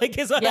feel like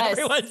is what Yes.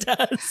 everyone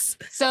does.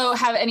 So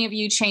have any of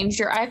you changed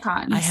your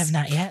icons? I have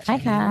not yet. I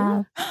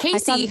have.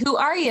 Casey, who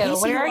are you?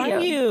 Casey, Where who are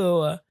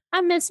you?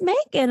 I'm Miss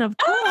Megan, of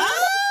course.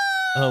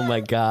 Oh my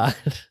god.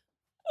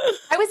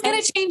 I was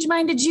going to change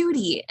mine to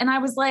Judy. And I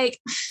was like,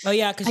 Oh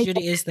yeah, because I-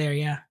 Judy is there.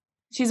 Yeah,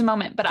 she's a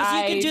moment, but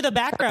 'Cause you can do the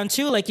background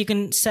too. Like you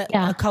can set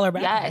Yeah. a color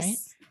background.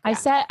 yes.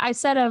 Right? I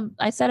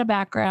set a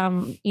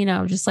background,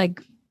 just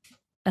like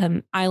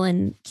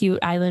cute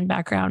island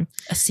background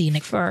A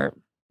scenic. for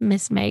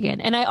Miss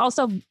Megan. And I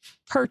also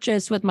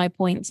purchased with my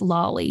points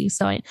Lolly.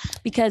 So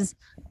because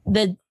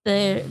they're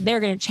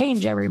going to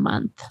change every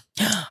month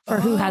for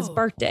who has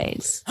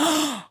birthdays.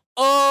 Oh,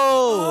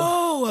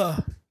 Oh,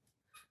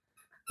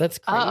 that's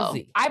Oh,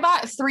 crazy. I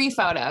bought 3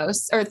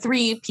 photos or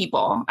 3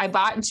 people. I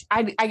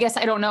guess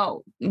I don't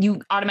know.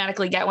 You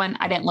automatically get one.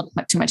 I didn't look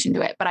too much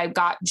into it, but I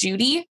got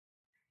Judy,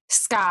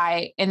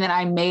 Sky, and then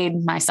I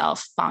made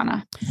myself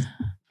Fauna.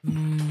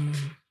 Mm.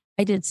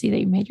 I did see that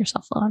you made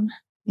yourself on.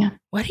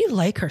 Why do you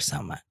like her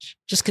so much?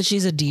 Just because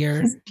she's a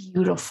deer? She's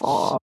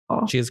beautiful.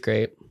 She is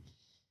great.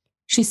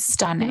 She's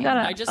stunning.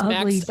 I just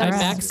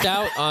maxed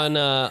out on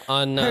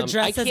Her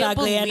dress I is can't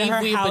ugly and believe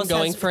her we've been house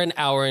going has- for an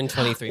hour and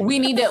 23 We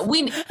minutes.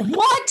 need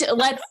to.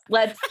 What?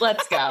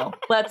 Let's go.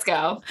 Let's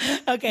go.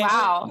 Okay.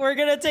 Wow. We're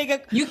gonna take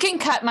a. You can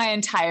cut my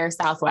entire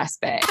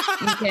Southwest Bay.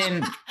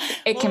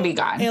 It can be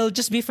gone. It'll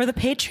just be for the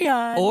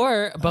Patreon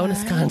Or bonus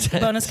Alright.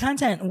 content. Bonus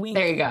content.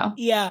 There you go.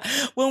 Yeah.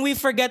 When we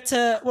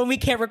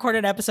can't record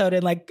an episode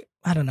in like,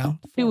 I don't know.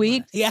 2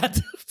 weeks. Yeah.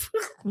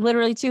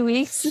 Literally 2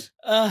 weeks.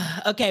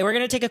 Okay. We're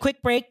going to take a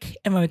quick break.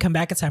 And when we come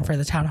back, it's time for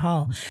the town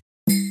hall.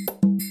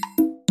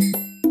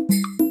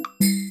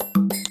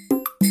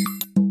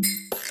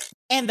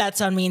 And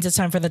that's on means it's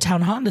time for the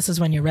town hall. This is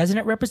when your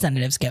resident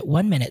representatives get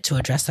 1 minute to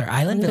address their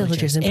island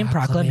villagers in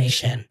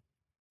proclamation.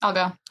 I'll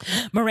go.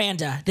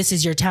 Miranda, this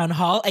is your town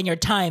hall and your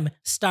time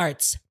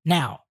starts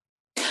now.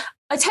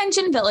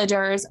 Attention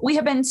villagers, we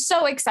have been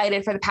so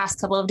excited for the past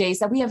couple of days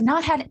that we have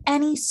not had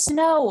any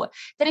snow.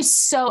 That is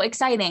so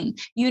exciting.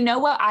 You know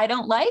what I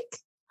don't like?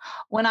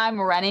 When I'm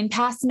running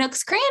past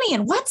Nook's Cranny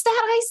and what's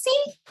that I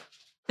see?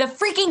 The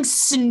freaking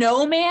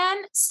snowman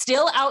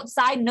still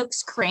outside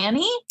Nook's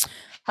Cranny?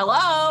 Hello?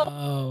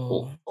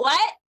 Oh.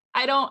 What?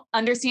 I don't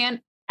understand.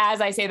 As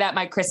I say that,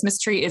 my Christmas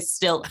tree is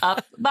still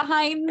up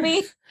behind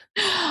me.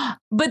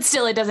 But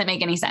still, it doesn't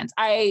make any sense.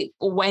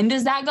 When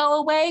does that go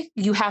away?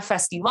 You have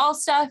festival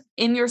stuff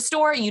in your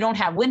store. You don't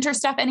have winter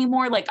stuff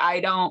anymore.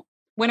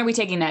 When are we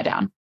taking that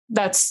down?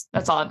 That's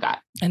all I've got.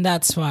 And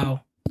that's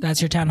wow. That's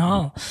your town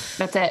hall.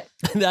 That's it.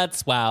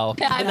 That's wow.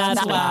 And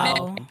that's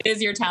wow. It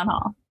is your town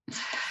hall.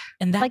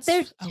 And that's Like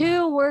there's oh,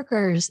 2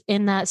 workers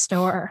in that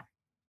store.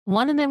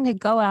 One of them could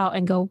go out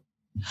and go,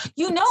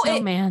 You know,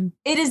 snowman.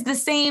 it is the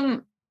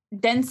same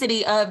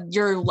density of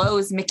your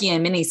Lowe's Mickey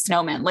and Minnie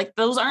snowman. Like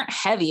those aren't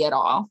heavy at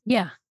all.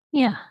 Yeah.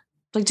 Yeah.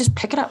 Like, just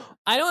pick it up.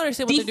 I don't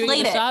understand what they're doing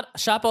in the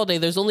shop all day.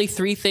 There's only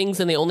 3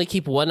 things and they only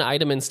keep one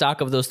item in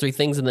stock of those 3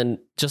 things, and then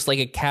just like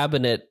a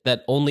cabinet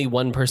that only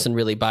one person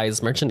really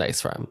buys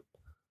merchandise from.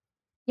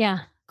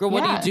 Yeah. Girl,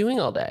 what are you doing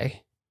all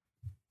day?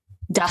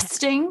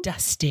 Dusting.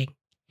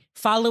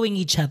 Following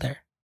each other.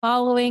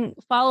 Following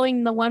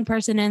the one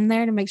person in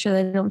there to make sure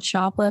they don't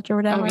shoplift or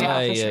whatever. Oh,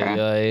 yeah, for sure.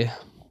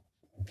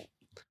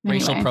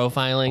 Racial Anyway.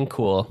 profiling,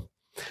 cool.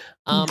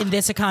 In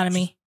this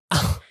economy.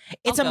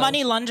 It's a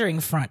money laundering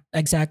front.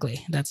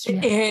 Exactly. That's true.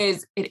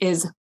 It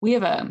is. We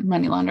have a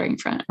money laundering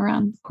front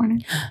around the corner.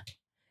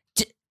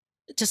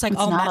 Just like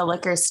It's not a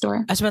liquor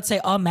store. I was about to say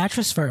all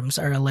mattress firms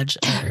are alleged.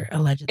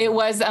 It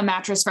was a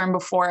mattress firm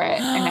before it,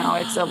 and now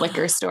it's a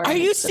liquor store. Are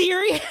you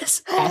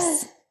serious?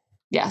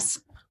 Yes.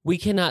 We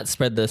cannot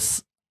spread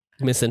this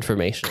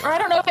misinformation. Or I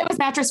don't know if it was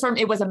mattress firm.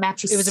 It was a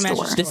mattress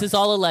store. This is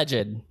all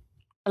alleged.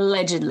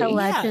 Allegedly.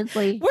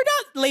 We're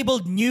not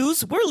labeled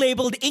news. We're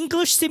labeled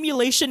English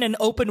simulation and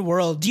open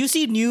world. Do you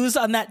see news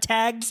on that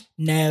tags?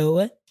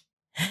 No.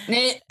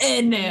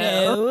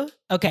 No.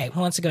 Okay, who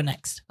wants to go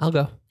next? I'll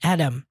go.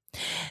 Adam,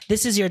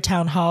 this is your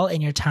town hall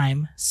and your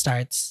time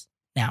starts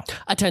now.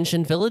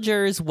 Attention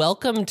villagers,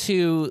 welcome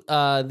to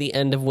the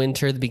end of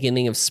winter, the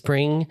beginning of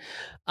spring.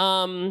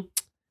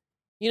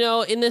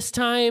 In this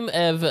time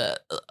of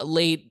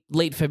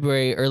late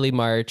February, early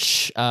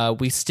March,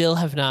 we still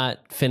have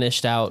not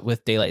finished out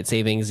with daylight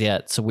savings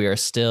yet. So we are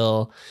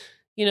still,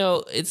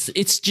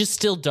 it's just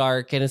still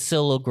dark and it's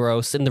still a little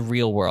gross in the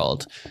real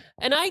world.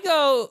 And I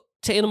go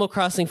to Animal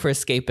Crossing for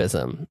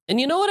escapism.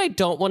 And you know what I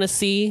don't want to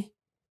see?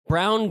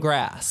 Brown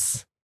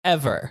grass.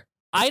 Ever.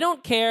 I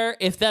don't care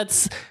if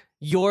that's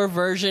your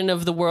version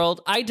of the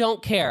world. I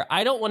don't care.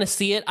 I don't want to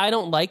see it. I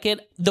don't like it.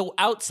 The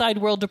outside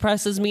world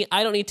depresses me.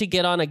 I don't need to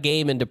get on a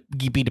game and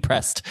be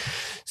depressed.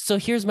 So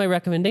here's my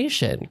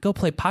recommendation. Go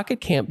play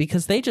Pocket Camp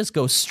because they just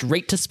go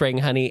straight to spring,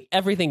 honey.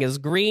 Everything is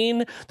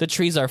green. The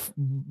trees are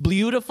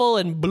beautiful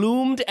and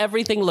bloomed.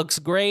 Everything looks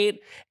great.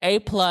 A+,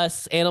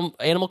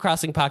 Animal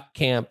Crossing Pocket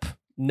Camp.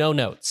 No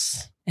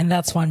notes. And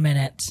that's 1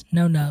 minute.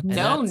 No notes.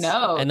 No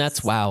notes. And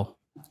that's wow.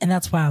 And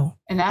that's wow.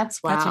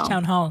 That's your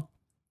town hall.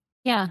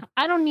 Yeah,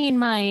 I don't need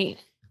my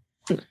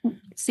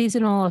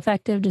seasonal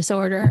affective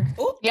disorder.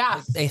 Ooh,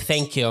 yeah. Hey,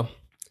 thank you.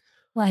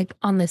 Like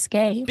on this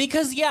game.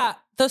 Because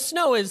the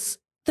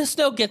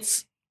snow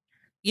gets,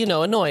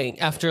 annoying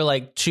after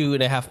like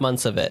 2.5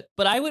 months of it.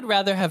 But I would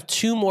rather have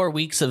 2 more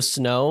weeks of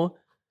snow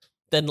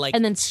than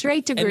and then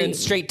straight to green. And then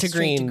straight to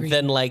green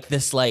than like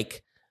this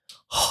like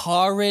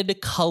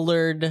horrid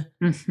colored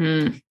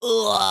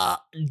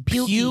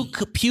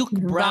puke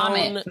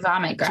brown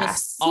vomit grass.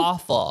 Just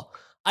awful.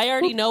 I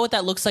already know what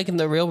that looks like in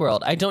the real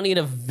world. I don't need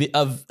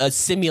a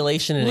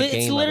simulation in a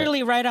game. It's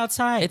literally right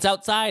outside. It's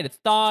outside. It's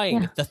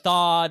thawing. Yeah. The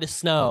thawed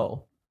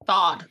snow.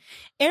 Thawed.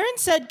 Aaron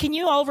said, "Can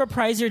you all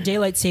reprise your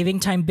daylight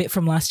saving time bit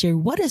from last year?"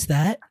 What is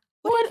that?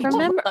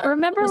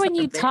 Remember when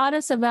you taught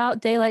us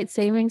about daylight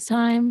savings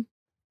time?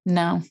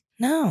 No,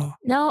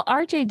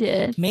 RJ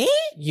did. Me?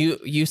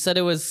 You said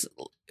it was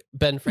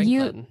Ben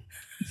Franklin.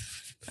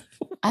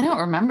 I don't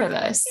remember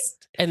this.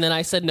 And then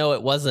I said no,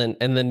 it wasn't.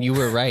 And then you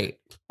were right.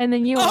 And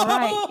then you were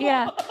right.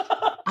 Yeah.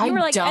 You were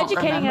like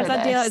educating us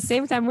on daylight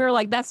saving time. We were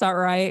like, that's not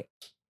right.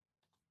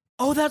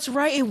 Oh, that's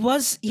right. It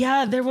was.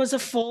 Yeah, there was a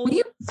full. Will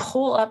you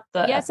pull up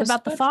the? Yes,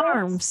 about the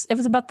farms. It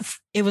was about the.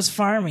 It was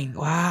farming.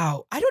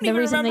 Wow. I don't even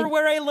remember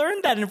where I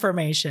learned that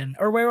information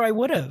or where I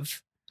would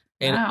have.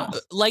 And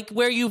like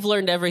where you've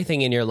learned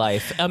everything in your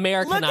life.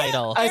 American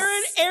Idol.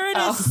 Aaron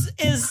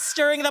is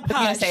stirring the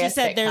pot. She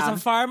said there's a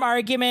farm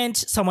argument.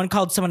 Someone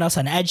called someone else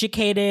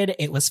uneducated.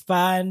 It was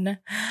fun.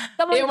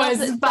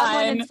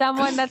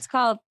 Someone that's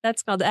called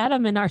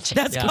Adam and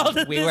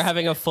RJ. We were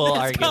having a full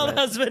argument. It's called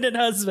husband and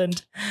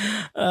husband.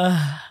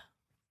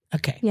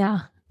 Okay.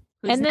 Yeah.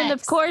 Who's and then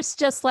next? Of course,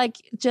 just like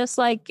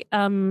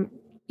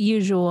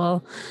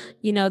usual,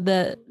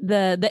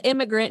 the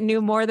immigrant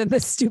knew more than the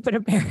stupid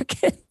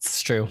Americans.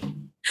 It's true.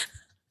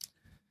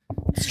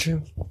 It's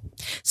true.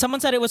 Someone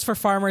said it was for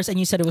farmers, and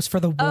you said it was for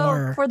the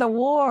war. Oh, for the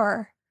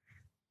war,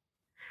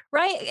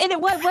 right?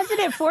 And wasn't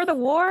it for the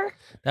war?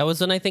 That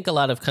was when I think a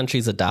lot of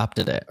countries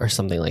adopted it or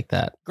something like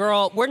that.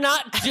 Girl, we're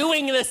not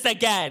doing this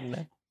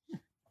again.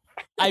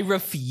 I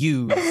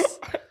refuse.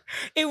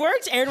 It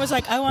worked. Aaron was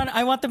like,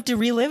 I want them to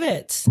relive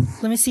it.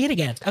 Let me see it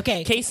again.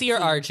 Okay. Casey or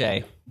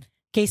RJ?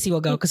 Casey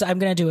will go because I'm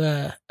going to do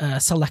a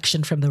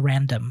selection from the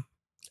random.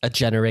 A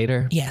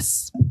generator?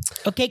 Yes.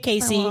 Okay,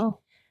 Casey. Oh.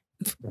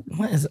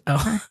 What is a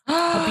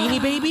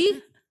Beanie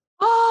Baby?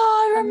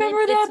 Oh, I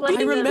remember that.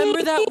 I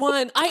remember that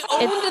one. I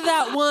owned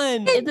that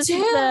one. This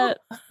is the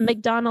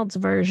McDonald's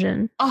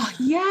version. Oh,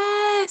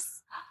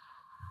 yes.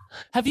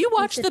 Have you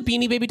watched the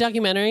Beanie Baby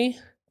documentary?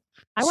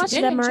 I watched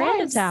it at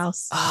Miranda's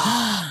house.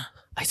 I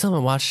still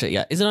haven't watched it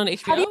yet. Is it on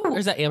HBO or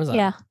is that Amazon?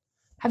 Yeah.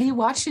 Have you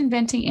watched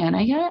Inventing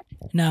Anna yet?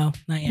 No,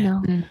 not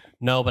yet.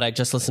 No, but I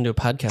just listened to a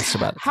podcast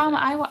about it. How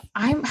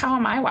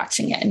am I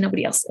watching it and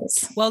nobody else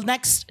is? Well,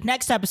 next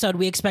episode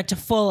we expect a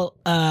full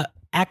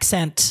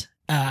accent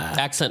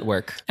Accent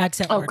work.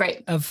 accent. Oh, work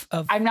great. Of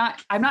I'm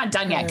not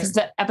done yet because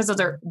the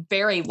episodes are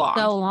very long.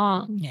 So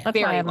long. Yeah. That's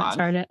why I Very haven't long.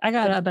 started. I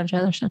got a bunch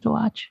of other stuff to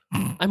watch.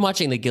 I'm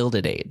watching The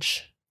Gilded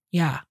Age.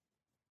 yeah.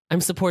 I'm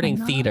supporting I'm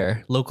not.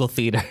 theater, local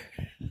theater,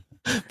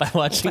 by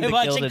watching By The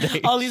watching Gilded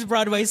Age. all these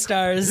Broadway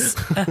stars.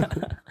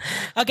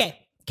 Okay,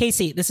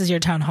 Casey, this is your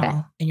town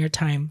hall, and your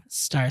time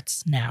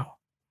starts now.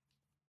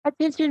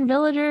 Attention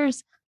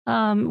villagers.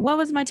 What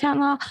was my town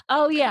hall?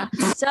 Oh yeah.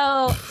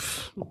 So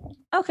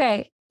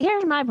okay,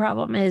 here's my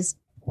problem is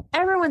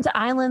everyone's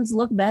islands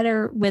look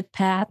better with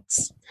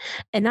paths.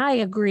 And I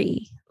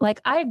agree. Like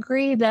I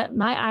agree that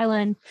my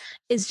island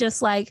is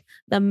just like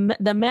the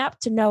map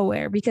to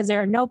nowhere because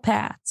there are no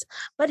paths.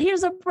 But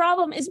here's a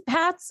problem is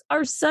paths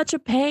are such a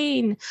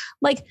pain.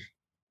 Like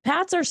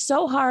paths are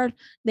so hard.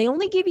 They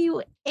only give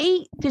you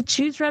 8 to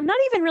choose from. Not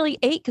even really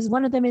 8 because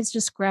one of them is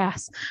just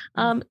grass.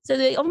 So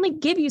they only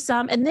give you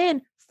some. And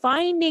then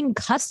finding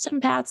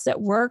custom paths that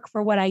work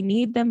for what I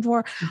need them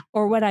for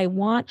or what I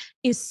want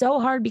is so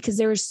hard because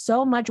there is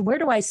so much. Where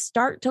do I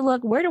start to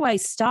look? Where do I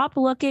stop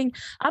looking?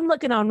 I'm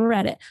looking on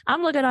Reddit.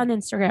 I'm looking on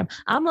Instagram.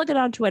 I'm looking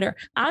on Twitter.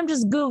 I'm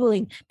just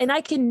Googling and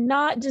I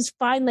cannot just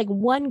find like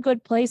one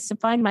good place to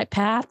find my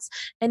paths.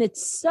 And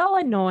it's so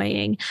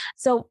annoying.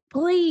 So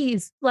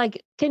please,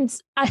 like, can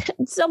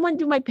someone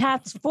do my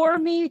paths for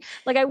me?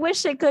 Like, I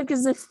wish they could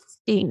because this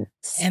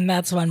stinks. And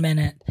that's 1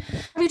 minute.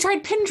 Have you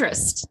tried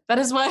Pinterest? That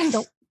is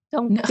what.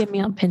 Don't get me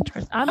on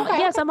Pinterest. Okay.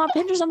 Yes, I'm on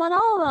Pinterest. I'm on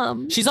all of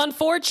them. She's on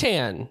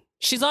 4chan.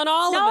 She's on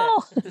all No,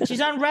 of it. She's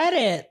on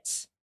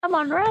Reddit. I'm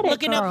on Reddit.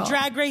 Looking girl. up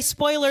Drag Race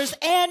spoilers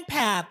and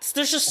paths.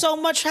 There's just so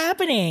much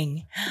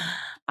happening.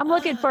 I'm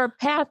looking for a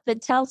path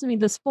that tells me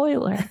the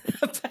spoiler.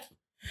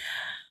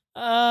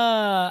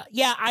 Yeah,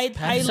 I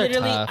Paths are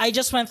literally tough. I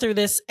just went through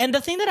this. And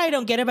the thing that I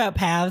don't get about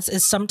paths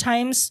is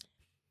sometimes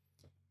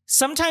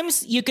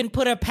you can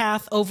put a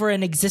path over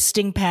an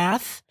existing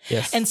path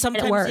Yes. and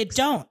sometimes works. it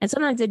don't. And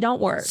sometimes they don't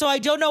work. So I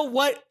don't know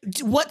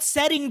what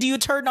setting do you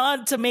turn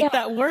on to make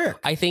that work?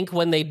 I think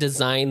when they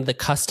design the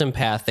custom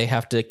path, they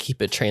have to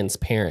keep it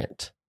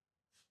transparent.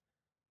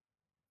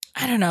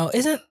 I don't know.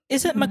 Isn't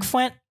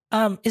McFwent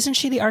isn't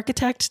she the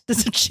architect?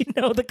 Doesn't she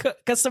know the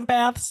custom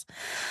paths?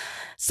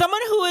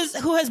 Someone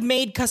who has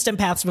made custom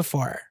paths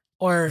before,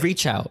 or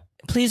Reach out.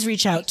 please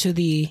reach out to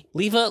the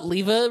Leave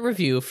a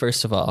review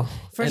first of all.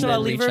 first and of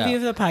all then leave a reach review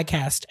out. of the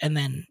podcast and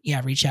then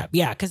reach out.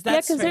 Yeah, because yeah,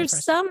 that's because very there's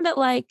frustrating. some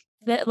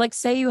that like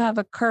say you have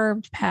a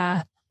curved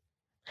path,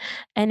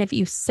 and if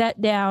you set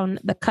down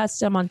the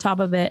custom on top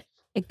of it,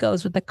 it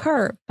goes with the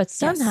curve. But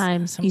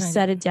sometimes you sometimes-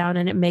 set it down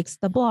and it makes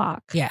the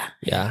block. Yeah.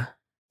 Yeah.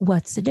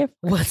 What's the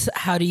difference?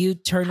 How do you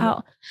turn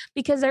How?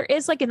 Because there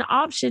is like an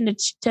option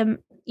to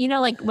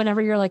like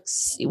whenever you're like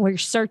we're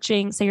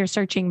searching, say you're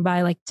searching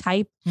by like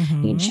type, you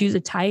can choose a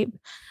type,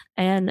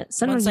 and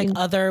sometimes one's like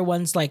you- other,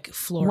 one's like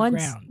floor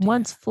ground.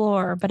 one's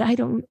floor, but I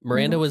don't.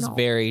 Miranda was know.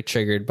 very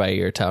triggered by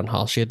your town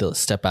hall. She had to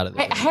step out of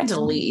the I had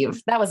to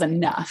leave. That was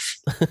enough.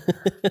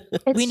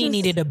 It's We just-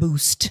 needed a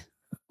boost.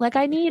 Like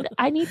I need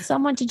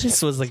someone to This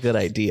just was a good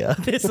idea.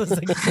 This was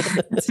like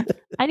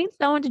I need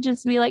someone to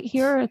just be like,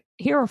 here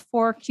are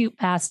 4 cute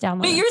paths down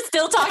the But line. you're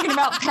still talking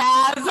about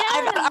paths.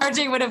 I Yes. thought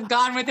RJ would have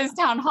gone with his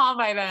town hall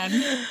by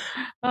then.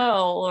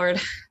 Oh Lord.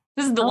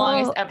 This is the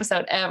longest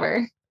episode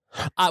ever.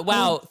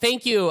 Wow.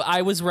 Thank you.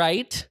 I was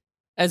right.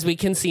 As we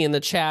can see in the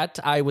chat,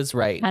 I was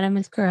right. Adam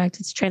is correct.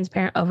 It's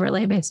transparent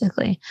overlay,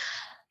 basically.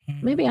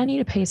 Maybe I need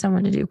to pay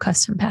someone to do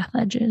custom path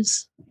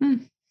edges.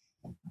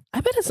 I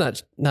bet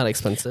it's not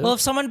expensive. Well,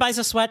 if someone buys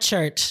a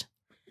sweatshirt,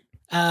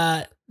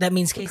 that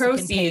means Casey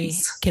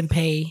Proceeds. can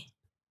pay.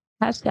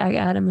 Hashtag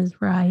Adam is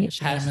right.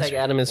 Hashtag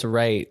Adam is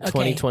right. Okay.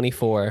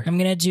 2024. I'm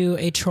gonna do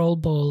a troll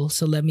bowl,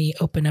 so let me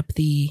open up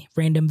the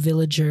random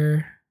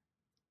villager.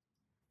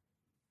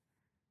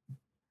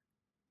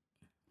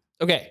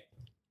 Okay.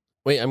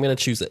 Wait, I'm going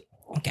to choose it.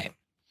 Okay.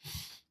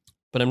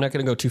 But I'm not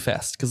going to go too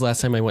fast because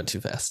last time I went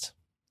too fast.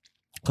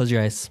 Close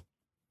your eyes.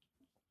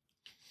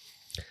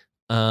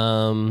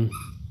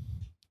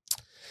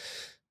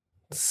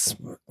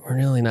 We're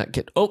really not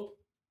good. Oh,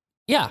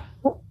 yeah.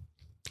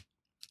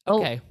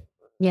 Okay.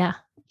 Yeah.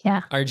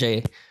 Yeah.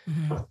 RJ,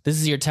 Mhm. this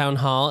is your town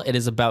hall. It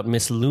is about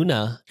Miss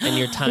Luna, and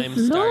your time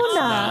Luna. starts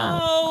now.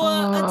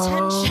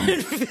 Oh,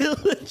 attention,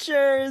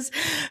 villagers.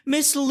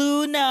 Miss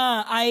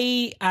Luna,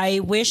 I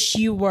wish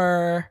you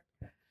were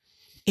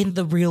in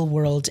the real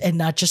world and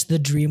not just the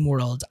dream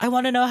world. I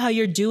want to know how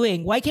you're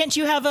doing. Why can't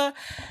you have a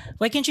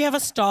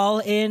stall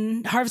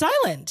in Harv's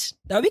Island?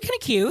 That would be kind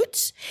of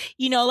cute.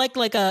 You know, like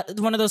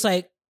one of those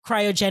like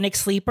cryogenic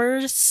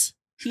sleepers.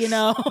 You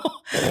know,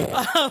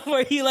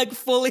 where you like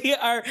fully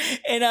are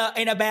in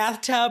a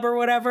bathtub or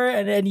whatever,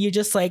 and then you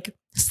just like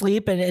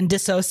sleep and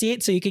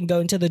dissociate so you can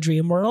go into the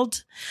dream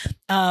world.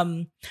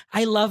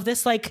 I love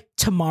this like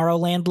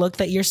Tomorrowland look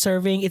that you're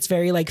serving. It's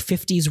very like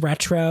 50s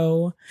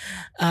retro,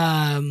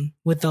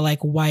 with the like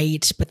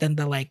white, but then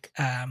the like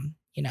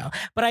you know.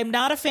 But I'm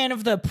not a fan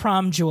of the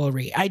prom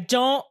jewelry. I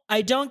don't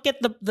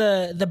get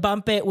the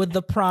bump it with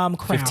the prom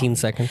crown. 15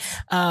 seconds.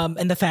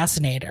 And the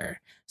fascinator.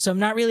 So I'm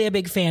not really a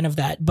big fan of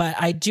that, but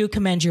I do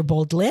commend your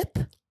bold lip,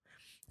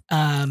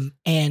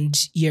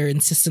 and your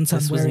insistence on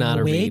This was wearing not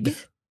a a wig. read.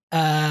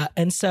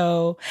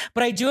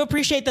 But I do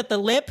appreciate that the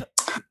lip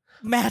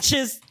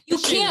matches. You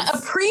can't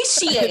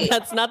appreciate.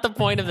 That's not the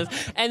point of this.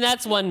 And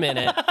that's 1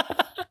 minute.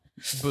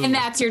 Boom. And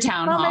that's your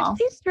town Well, hall.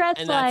 she's dressed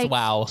And that's like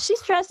wow.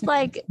 she's dressed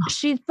like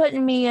she's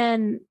putting me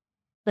in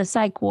the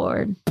psych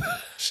ward.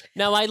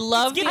 Now I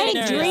love the It's giving I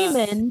ain't her- idea.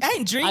 dreaming. I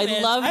ain't dreaming. I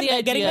love I'm the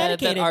getting idea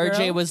that medicated, RJ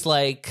girl. was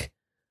like,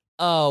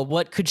 oh,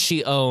 what could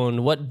she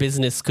own? What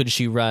business could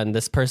she run?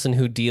 This person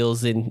who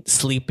deals in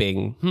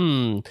sleeping.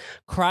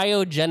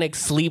 Cryogenic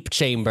sleep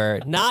chamber.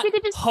 Not She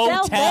could just sell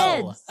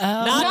hotel. beds. Oh.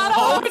 Not a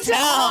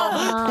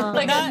hotel.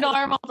 Like Not- a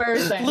normal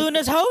person.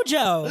 Luna's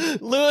Hojo.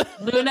 Luna's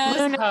Luna's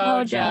Hojo.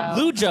 Hojo.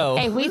 Lujo.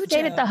 Hey, we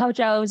stayed at the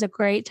Hojo. It was a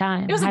great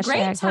time. It was a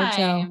great Hashtag Hojo.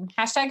 time.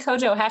 Hashtag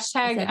Hojo.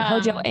 Hashtag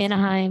Hojo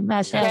Anaheim.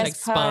 Hashtag. Hashtag Use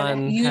spawn.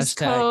 code, use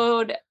Hashtag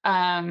code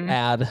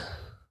ad.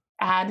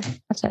 ad.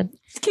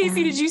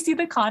 Casey, did you see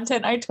the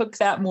content I took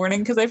that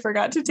morning because I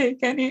forgot to take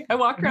any? I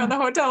walked around the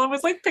hotel and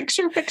was like,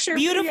 picture.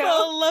 Beautiful. video.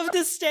 Love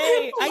to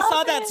stay. I Love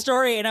saw that it.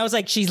 story and I was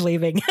like, she's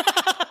leaving.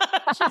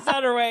 She's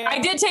on her way out. I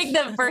did take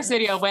the first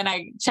video when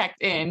I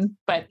checked in,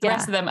 but the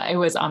rest of them, I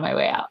was on my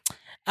way out.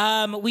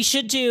 We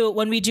should do,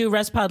 when we do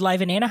ResPod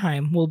Live in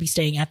Anaheim, we'll be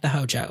staying at the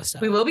Hojo. So.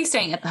 We will be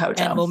staying at the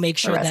hotel. And we'll make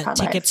sure for that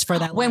Rest Pod tickets for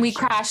that when we live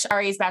show. crash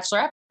Ari's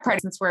bachelorette party,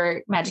 since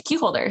we're magic key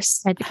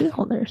holders. Magic key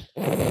holders.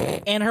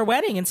 and her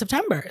wedding in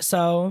September.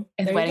 So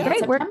And there wedding you in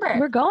go. September.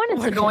 We're going. In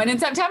We're going in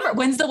September.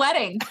 When's the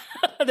wedding?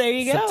 There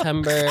you go.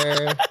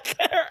 September.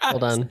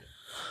 Hold on.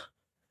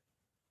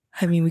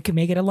 I mean, we could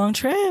make it a long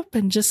trip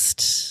and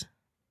just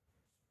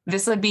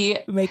This would be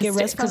make it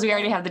because we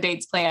already have the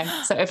dates planned.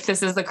 So if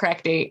this is the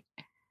correct date,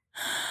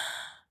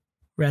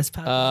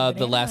 ResPod.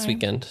 The last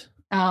weekend.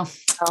 oh,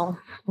 Oh,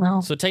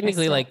 well. So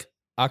technically, That's like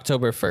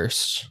October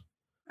 1st.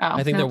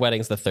 I think no. their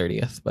wedding's the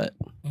 30th, but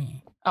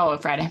Oh,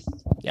 Friday.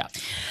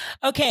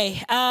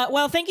 Okay.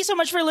 Well, thank you so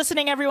much for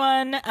listening,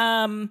 everyone.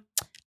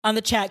 On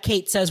the chat,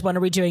 Kate says, when are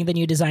we doing the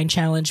new design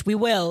challenge? We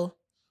will.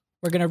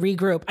 We're going to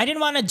regroup. I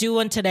didn't want to do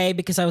one today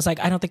because I was like,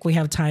 I don't think we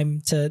have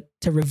time to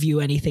review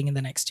anything in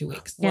the next 2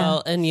 weeks. Yeah.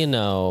 well, and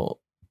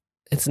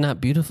it's not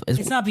beautiful.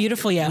 It's not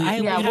beautiful yet.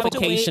 Yeah, we have to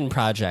wait. vacation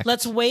project.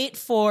 Let's wait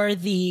for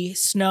the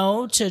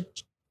snow to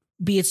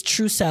be its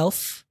true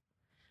self.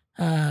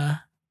 I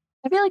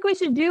feel like we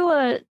should do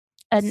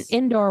an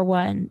indoor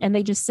one, and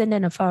they just send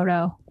in a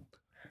photo.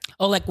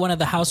 Oh, like one of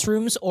the house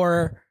rooms,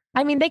 or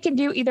I mean, they can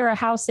do either a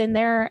house in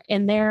there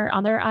on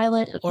their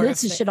island. Or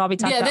This if they- should all be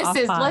talked Yeah, about.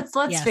 this is off-pod.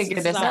 let's Yes, figure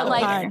this this is out. all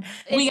Like, hard.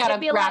 we gotta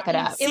It'd be a lot wrap it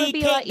up. It would See,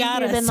 be a lot Kate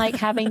got easier than us. like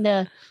having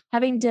to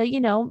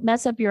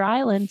mess up your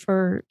island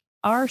for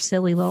our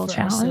silly little for our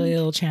challenge. silly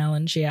little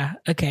challenge. Yeah.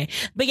 Okay.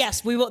 But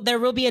yes, we will. There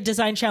will be a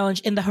design challenge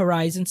in the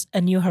horizons,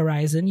 a new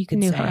horizon. You can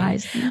New say.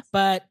 Horizons.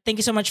 But thank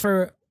you so much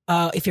for.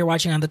 If you're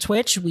watching on the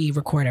Twitch, we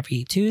record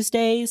every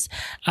Tuesdays.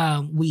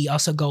 We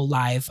also go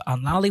live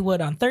on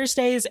Lollywood on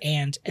Thursdays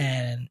and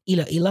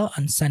Ilo Ilo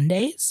on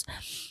Sundays.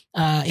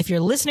 If you're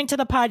listening to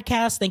the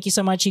podcast, thank you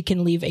so much. You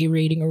can leave a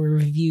rating or a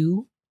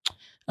review.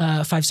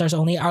 5 stars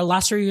only. Our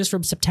last review is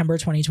from September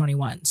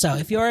 2021. So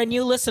if you're a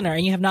new listener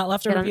and you have not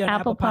left a Get review on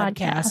Apple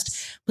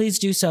Podcast, please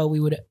do so. We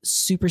would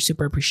super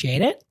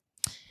appreciate it.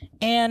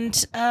 And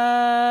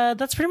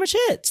that's pretty much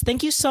it.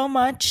 Thank you so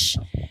much,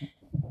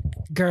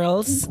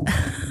 girls,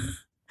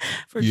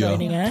 for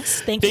joining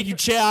us. Thank you,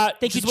 chat.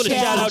 Thank you, Just want chat.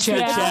 to shout out to the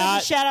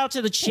chat. Shout out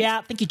to the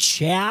chat. Thank you,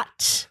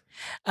 chat,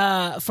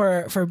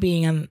 for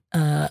being on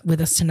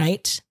with us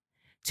tonight.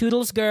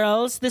 Toodles,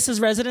 girls. This is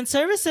Resident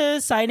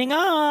Services signing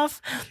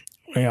off.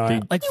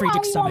 Like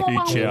Friedrich stomach.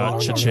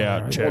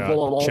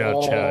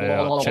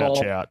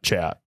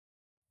 Chat.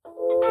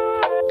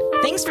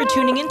 Thanks for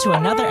tuning in to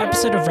another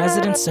episode of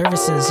Resident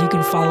Services. You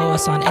can follow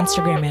us on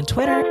Instagram and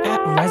Twitter at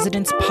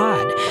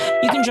ResidencePod.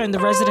 You can join the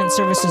Resident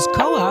Services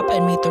Co-op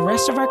and meet the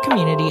rest of our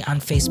community on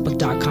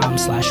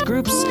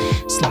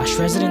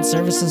Facebook.com/groups/Resident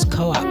Services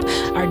Co-op.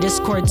 Our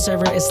Discord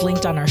server is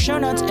linked on our show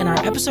notes, and our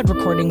episode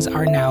recordings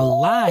are now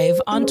live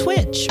on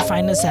Twitch.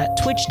 Find us at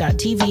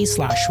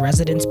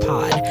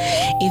twitch.tv/ResidencePod.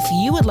 If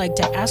you would like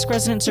to ask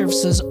Resident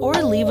Services or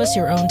leave us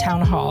your own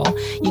town hall,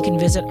 you can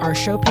visit our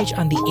show page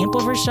on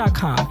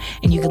theampliverse.com,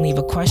 and you can leave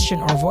a question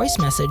or voice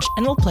message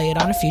and we'll play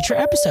it on a future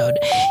episode.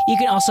 You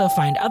can also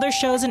find other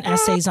shows and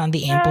essays on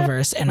the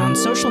Ampliverse and on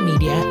social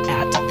media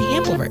at the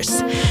Ampliverse.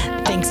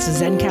 Thanks to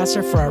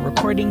Zencastr for our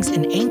recordings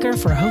and Anchor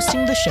for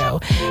hosting the show.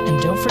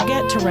 And don't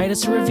forget to write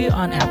us a review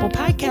on Apple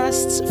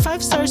Podcasts.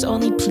 5 stars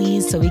only,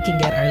 please, so we can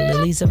get our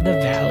Lilies of the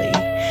Valley.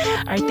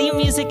 Our theme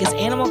music is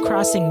Animal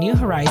Crossing New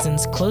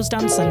Horizons Closed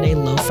on Sunday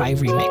Lo-Fi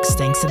Remix.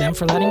 Thanks to them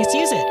for letting us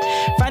use it.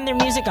 Find their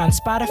music on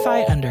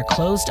Spotify under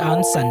Closed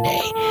on Sunday.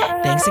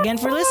 Thanks again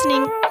for listening.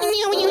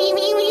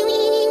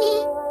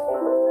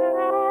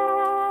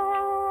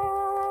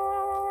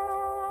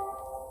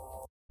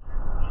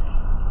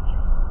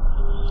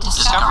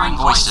 Discovering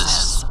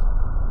voices.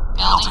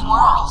 Building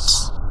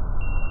worlds.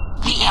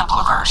 The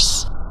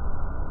Ampliverse.